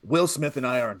Will Smith and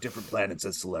I are on different planets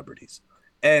as celebrities."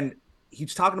 And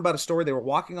he's talking about a story. They were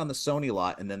walking on the Sony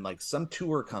lot, and then like some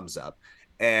tour comes up,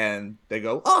 and they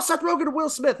go, "Oh, Seth Rogen and Will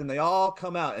Smith," and they all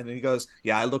come out, and then he goes,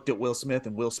 "Yeah, I looked at Will Smith,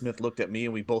 and Will Smith looked at me,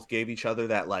 and we both gave each other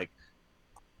that like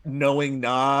knowing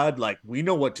nod, like we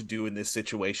know what to do in this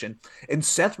situation." And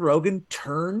Seth Rogen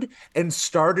turned and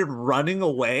started running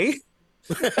away.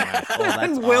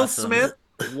 And Will Smith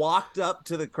walked up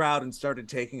to the crowd and started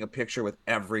taking a picture with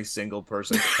every single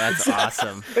person. That's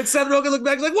awesome. And Seth Rogen looked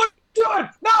back like, "What are you doing?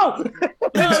 No!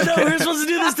 No, we're supposed to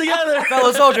do this together."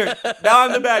 Fellow soldier, now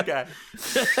I'm the bad guy.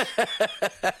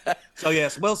 So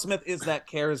yes, Will Smith is that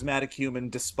charismatic human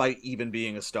despite even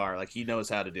being a star. Like he knows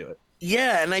how to do it.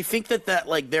 Yeah, and I think that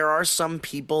like there are some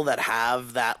people that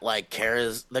have that like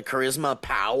the charisma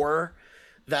power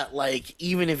that like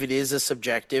even if it is a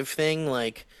subjective thing,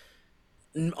 like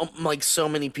like so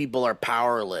many people are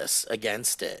powerless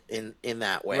against it in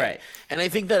that way. Right. And I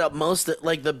think that most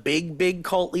like the big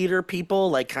cult leader people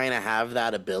like kind of have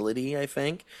that ability, I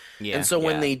think. Yeah. And so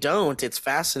when Yeah. they don't, it's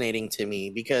fascinating to me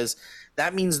because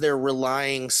that means they're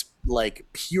relying like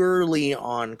purely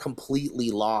on completely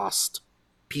lost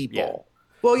people.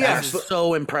 Well, yeah, That's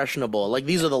so impressionable. Like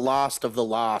these are the lost of the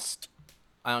lost.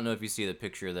 I don't know if you see the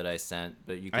picture that I sent,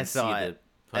 but you I can see saw the it.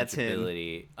 That's him.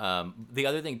 punchability. The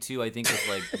other thing too, I think, is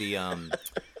like the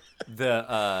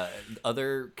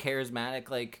other charismatic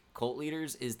like cult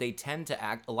leaders is they tend to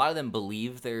act. A lot of them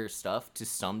believe their stuff to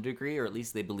some degree, or at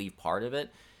least they believe part of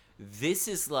it. This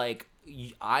is like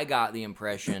I got the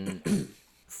impression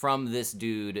from this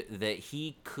dude that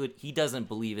he doesn't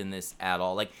believe in this at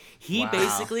all. Like he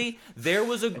basically there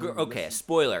was a girl. Okay,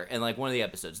 spoiler. In like one of the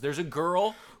episodes, there's a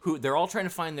girl who they're all trying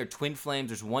to find their twin flames.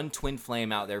 There's one twin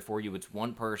flame out there for you. It's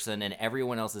one person, and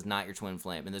everyone else is not your twin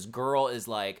flame. And this girl is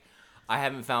like, I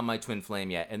haven't found my twin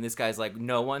flame yet. And this guy's like,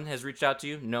 no one has reached out to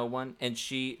you, no one. And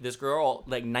this girl,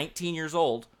 like 19 years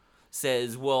old,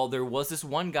 says, well, there was this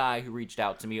one guy who reached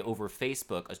out to me over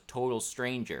Facebook, a total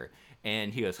stranger.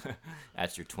 And he goes,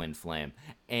 that's your twin flame.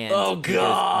 And Oh,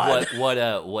 God.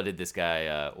 what did this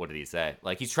guy, what did he say?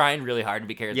 Like, he's trying really hard to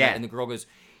be charismatic. Yeah. And the girl goes,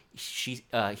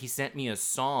 he sent me a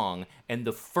song, and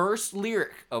the first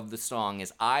lyric of the song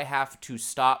is, I have to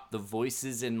stop the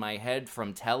voices in my head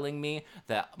from telling me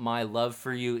that my love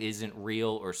for you isn't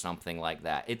real or something like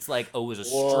that. It's like, it was a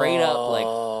straight up, like,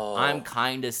 I'm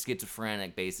kind of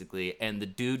schizophrenic, basically. And the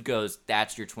dude goes,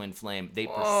 that's your twin flame.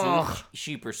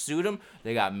 She pursued him.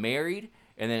 They got married.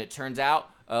 And then it turns out,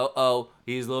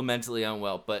 he's a little mentally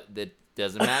unwell, but that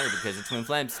doesn't matter because of twin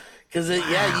flames. Because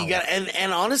yeah, you got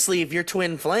and honestly, if you're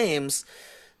twin flames,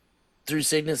 through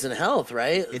sickness and health,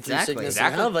 right? Through sickness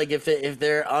and health, like if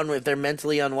they're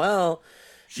mentally unwell,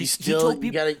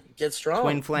 you gotta get strong.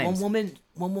 Twin flames. One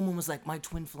woman was like, my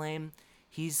twin flame,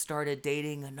 he's started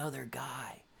dating another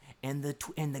guy, and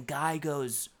the guy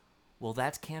goes, well,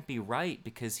 that can't be right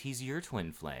because he's your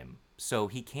twin flame, so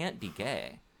he can't be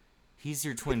gay. He's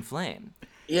your twin flame.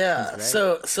 Yeah, right.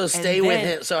 So stay with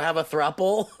him. So have a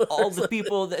throuple. All the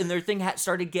people in their thing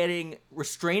started getting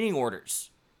restraining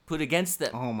orders put against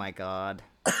them. Oh my god!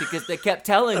 Because they kept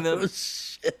telling them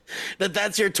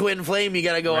that's your twin flame. You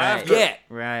gotta go after. Yeah,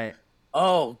 right.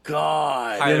 Oh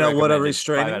god! You know what a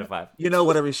restraining? You know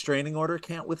what a restraining order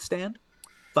can't withstand?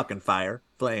 Fucking fire,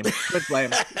 flame, twin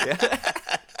flame.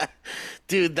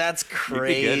 Dude, that's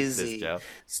crazy. This,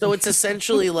 so it's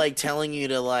essentially like telling you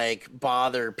to like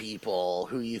bother people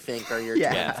who you think are your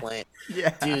twin flame.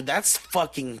 Yeah. Dude, that's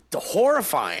fucking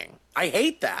horrifying. I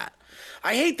hate that.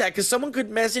 Because someone could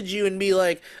message you and be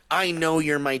like, I know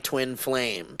you're my twin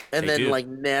flame. And then like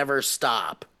never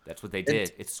stop. That's what they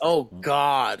did.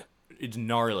 God. It's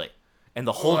gnarly. And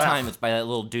the whole time it's by that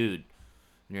little dude.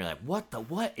 And you're like,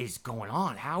 what is going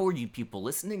on? How are you people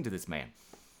listening to this man?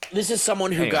 This is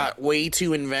someone who got way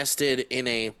too invested in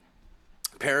a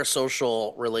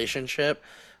parasocial relationship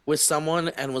with someone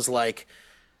and was like,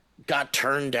 got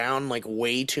turned down like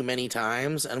way too many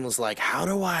times and was like, how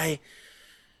do I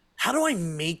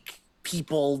make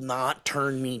people not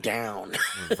turn me down?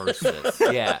 Reverse this.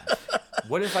 Yeah.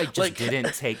 What if I just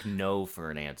didn't take no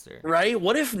for an answer? Right?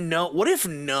 What if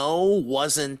no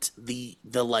wasn't the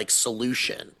like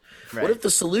solution? Right. What if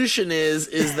the solution is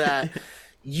that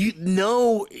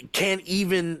can't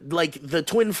even like the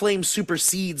twin flame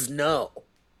supersedes no.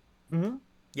 Mm-hmm.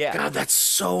 Yeah. God, that's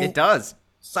so it does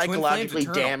psychologically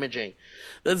damaging.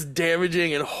 That's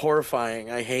damaging and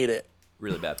horrifying. I hate it.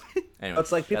 Really bad. Anyway,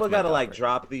 it's like people gotta like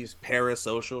drop these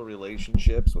parasocial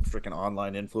relationships with freaking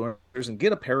online influencers and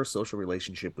get a parasocial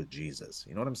relationship with Jesus.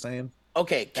 You know what I'm saying?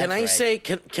 Okay, can I say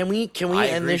can we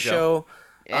end this show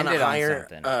on a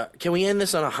higher? Can we end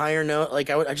this on a higher note?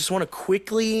 Like I just want to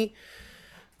quickly.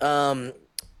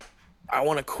 I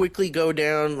want to quickly go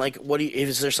down. Like,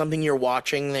 is there something you're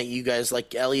watching that you guys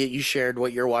like? Elliot, you shared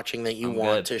what you're watching that you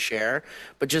want to share,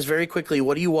 but just very quickly,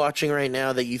 what are you watching right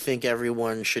now that you think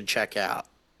everyone should check out?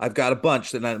 I've got a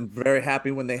bunch, and I'm very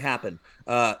happy when they happen.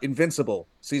 Invincible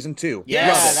season 2.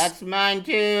 Yes, that's mine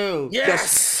too.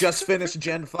 Yes, just finished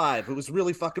Gen 5. It was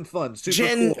really fucking fun. Super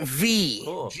Gen cool. V.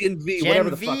 Cool. Gen V, whatever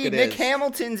the fuck it is. Nick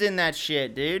Hamilton's in that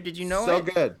shit, dude. Did you know so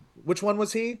good. Which one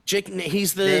was he?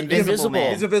 He's the invisible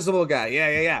man. He's invisible guy.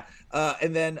 Yeah.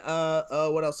 And then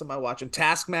what else am I watching?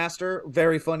 Taskmaster,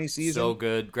 very funny season. So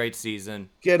good, great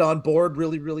season. Get on board,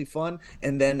 really, really fun.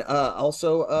 And then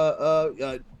also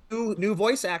new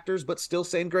voice actors, but still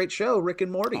same great show, Rick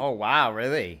and Morty. Oh wow,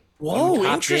 really? Whoa,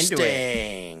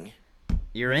 interesting.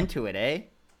 You're into it, eh?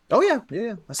 Oh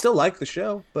yeah. I still like the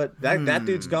show, but that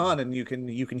dude's gone, and you can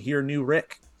hear new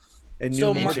Rick and new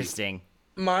So Morty. Interesting.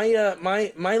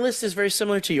 My list is very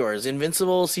similar to yours.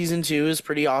 Invincible season 2 is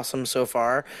pretty awesome so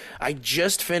far. I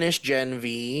just finished Gen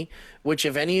V, which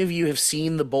if any of you have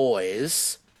seen The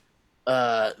Boys,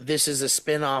 this is a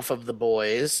spin-off of The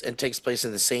Boys and takes place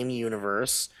in the same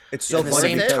universe, It's so in the funny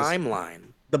same because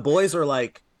timeline. the boys are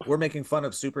like, we're making fun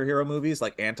of superhero movies,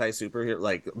 like anti-superhero,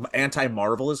 like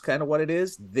anti-Marvel is kind of what it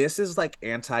is. This is like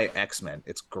anti-X-Men.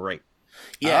 It's great.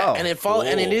 Yeah, Oh,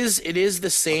 and it is the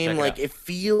same, check it like out. it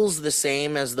feels the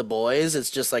same as The Boys.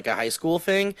 It's just like a high school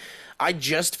thing. I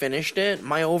just finished it.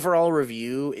 My overall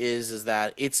review is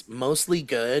that it's mostly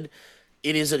good.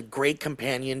 It is a great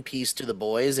companion piece to The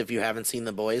Boys if you haven't seen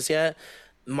The Boys yet.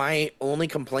 My only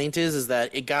complaint is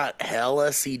that it got hella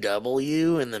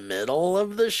CW in the middle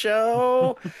of the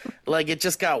show. Like it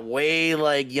just got way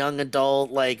like young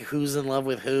adult, like who's in love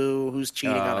with who's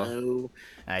cheating on Oh, who,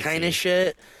 I kind of see.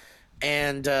 shit.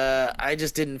 And I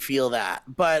just didn't feel that.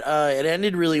 But it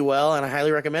ended really well, and I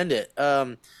highly recommend it.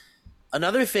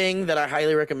 Another thing that I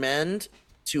highly recommend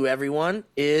to everyone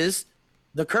is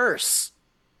The Curse.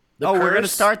 The Oh, we're gonna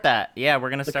Curse. start that. Yeah, we're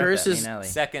gonna start Curse that. Me is- and Ellie.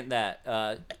 Second that.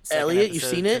 Second Elliot, you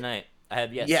episode seen it? tonight? I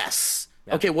have, yes. Yes.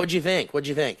 Yeah. Okay, what'd you think? What'd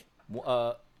you think?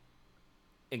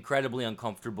 Incredibly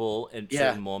uncomfortable in Yeah.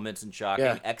 certain moments and shocking.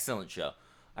 Yeah. Excellent show.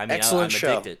 I mean, Excellent I'm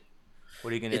show. addicted.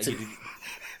 What are you gonna It's a- do?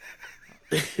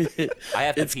 I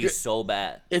have to It's pee good. so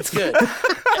bad. It's good.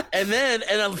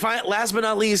 Last but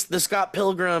not least, the Scott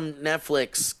Pilgrim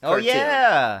Netflix Oh cartoon.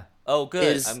 yeah. Oh,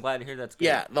 good. Is- I'm glad to hear that's good.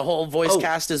 Yeah, the whole voice Oh.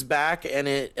 cast is back, and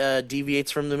it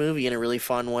deviates from the movie in a really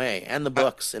fun way, and the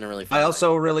books in a really fun I way.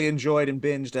 also really enjoyed and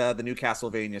binged the new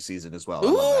Castlevania season as well. I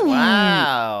love that.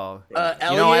 Wow.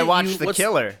 Elliot, I watched The what's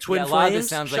Killer. Twin Yeah, a lot of Flames. this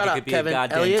sounds Shut like it up, could be a Kevin.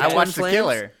 goddamn Elliot, I Twin watched The Flames?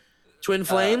 Killer Twin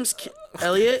Flames.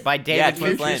 Elliot, by Yeah, David Twin you're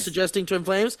Fincher. Flames. suggesting Twin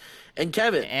Flames, and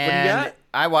Kevin. What do you And got?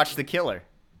 I watched The Killer.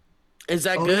 Is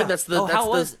that Oh, good? yeah. That's the. Oh, that's how the,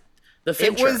 was- the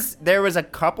Fincher. There was a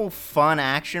couple fun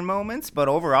action moments, but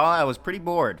overall I was pretty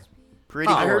bored.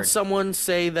 Pretty I bored. heard someone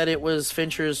say that it was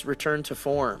Fincher's return to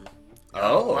form.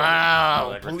 Oh, Wow,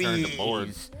 like return to board.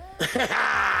 please.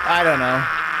 I don't know.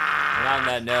 And on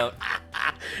that note,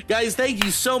 Guys, thank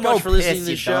you so Go much for listening piss, to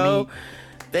the you show. dummy.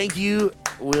 Thank you.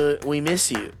 We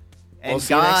miss you. And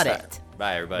see you got next it.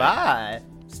 bye, everybody. Bye.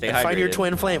 Stay And hydrated. find your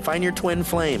twin flame. Find your twin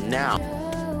flame now.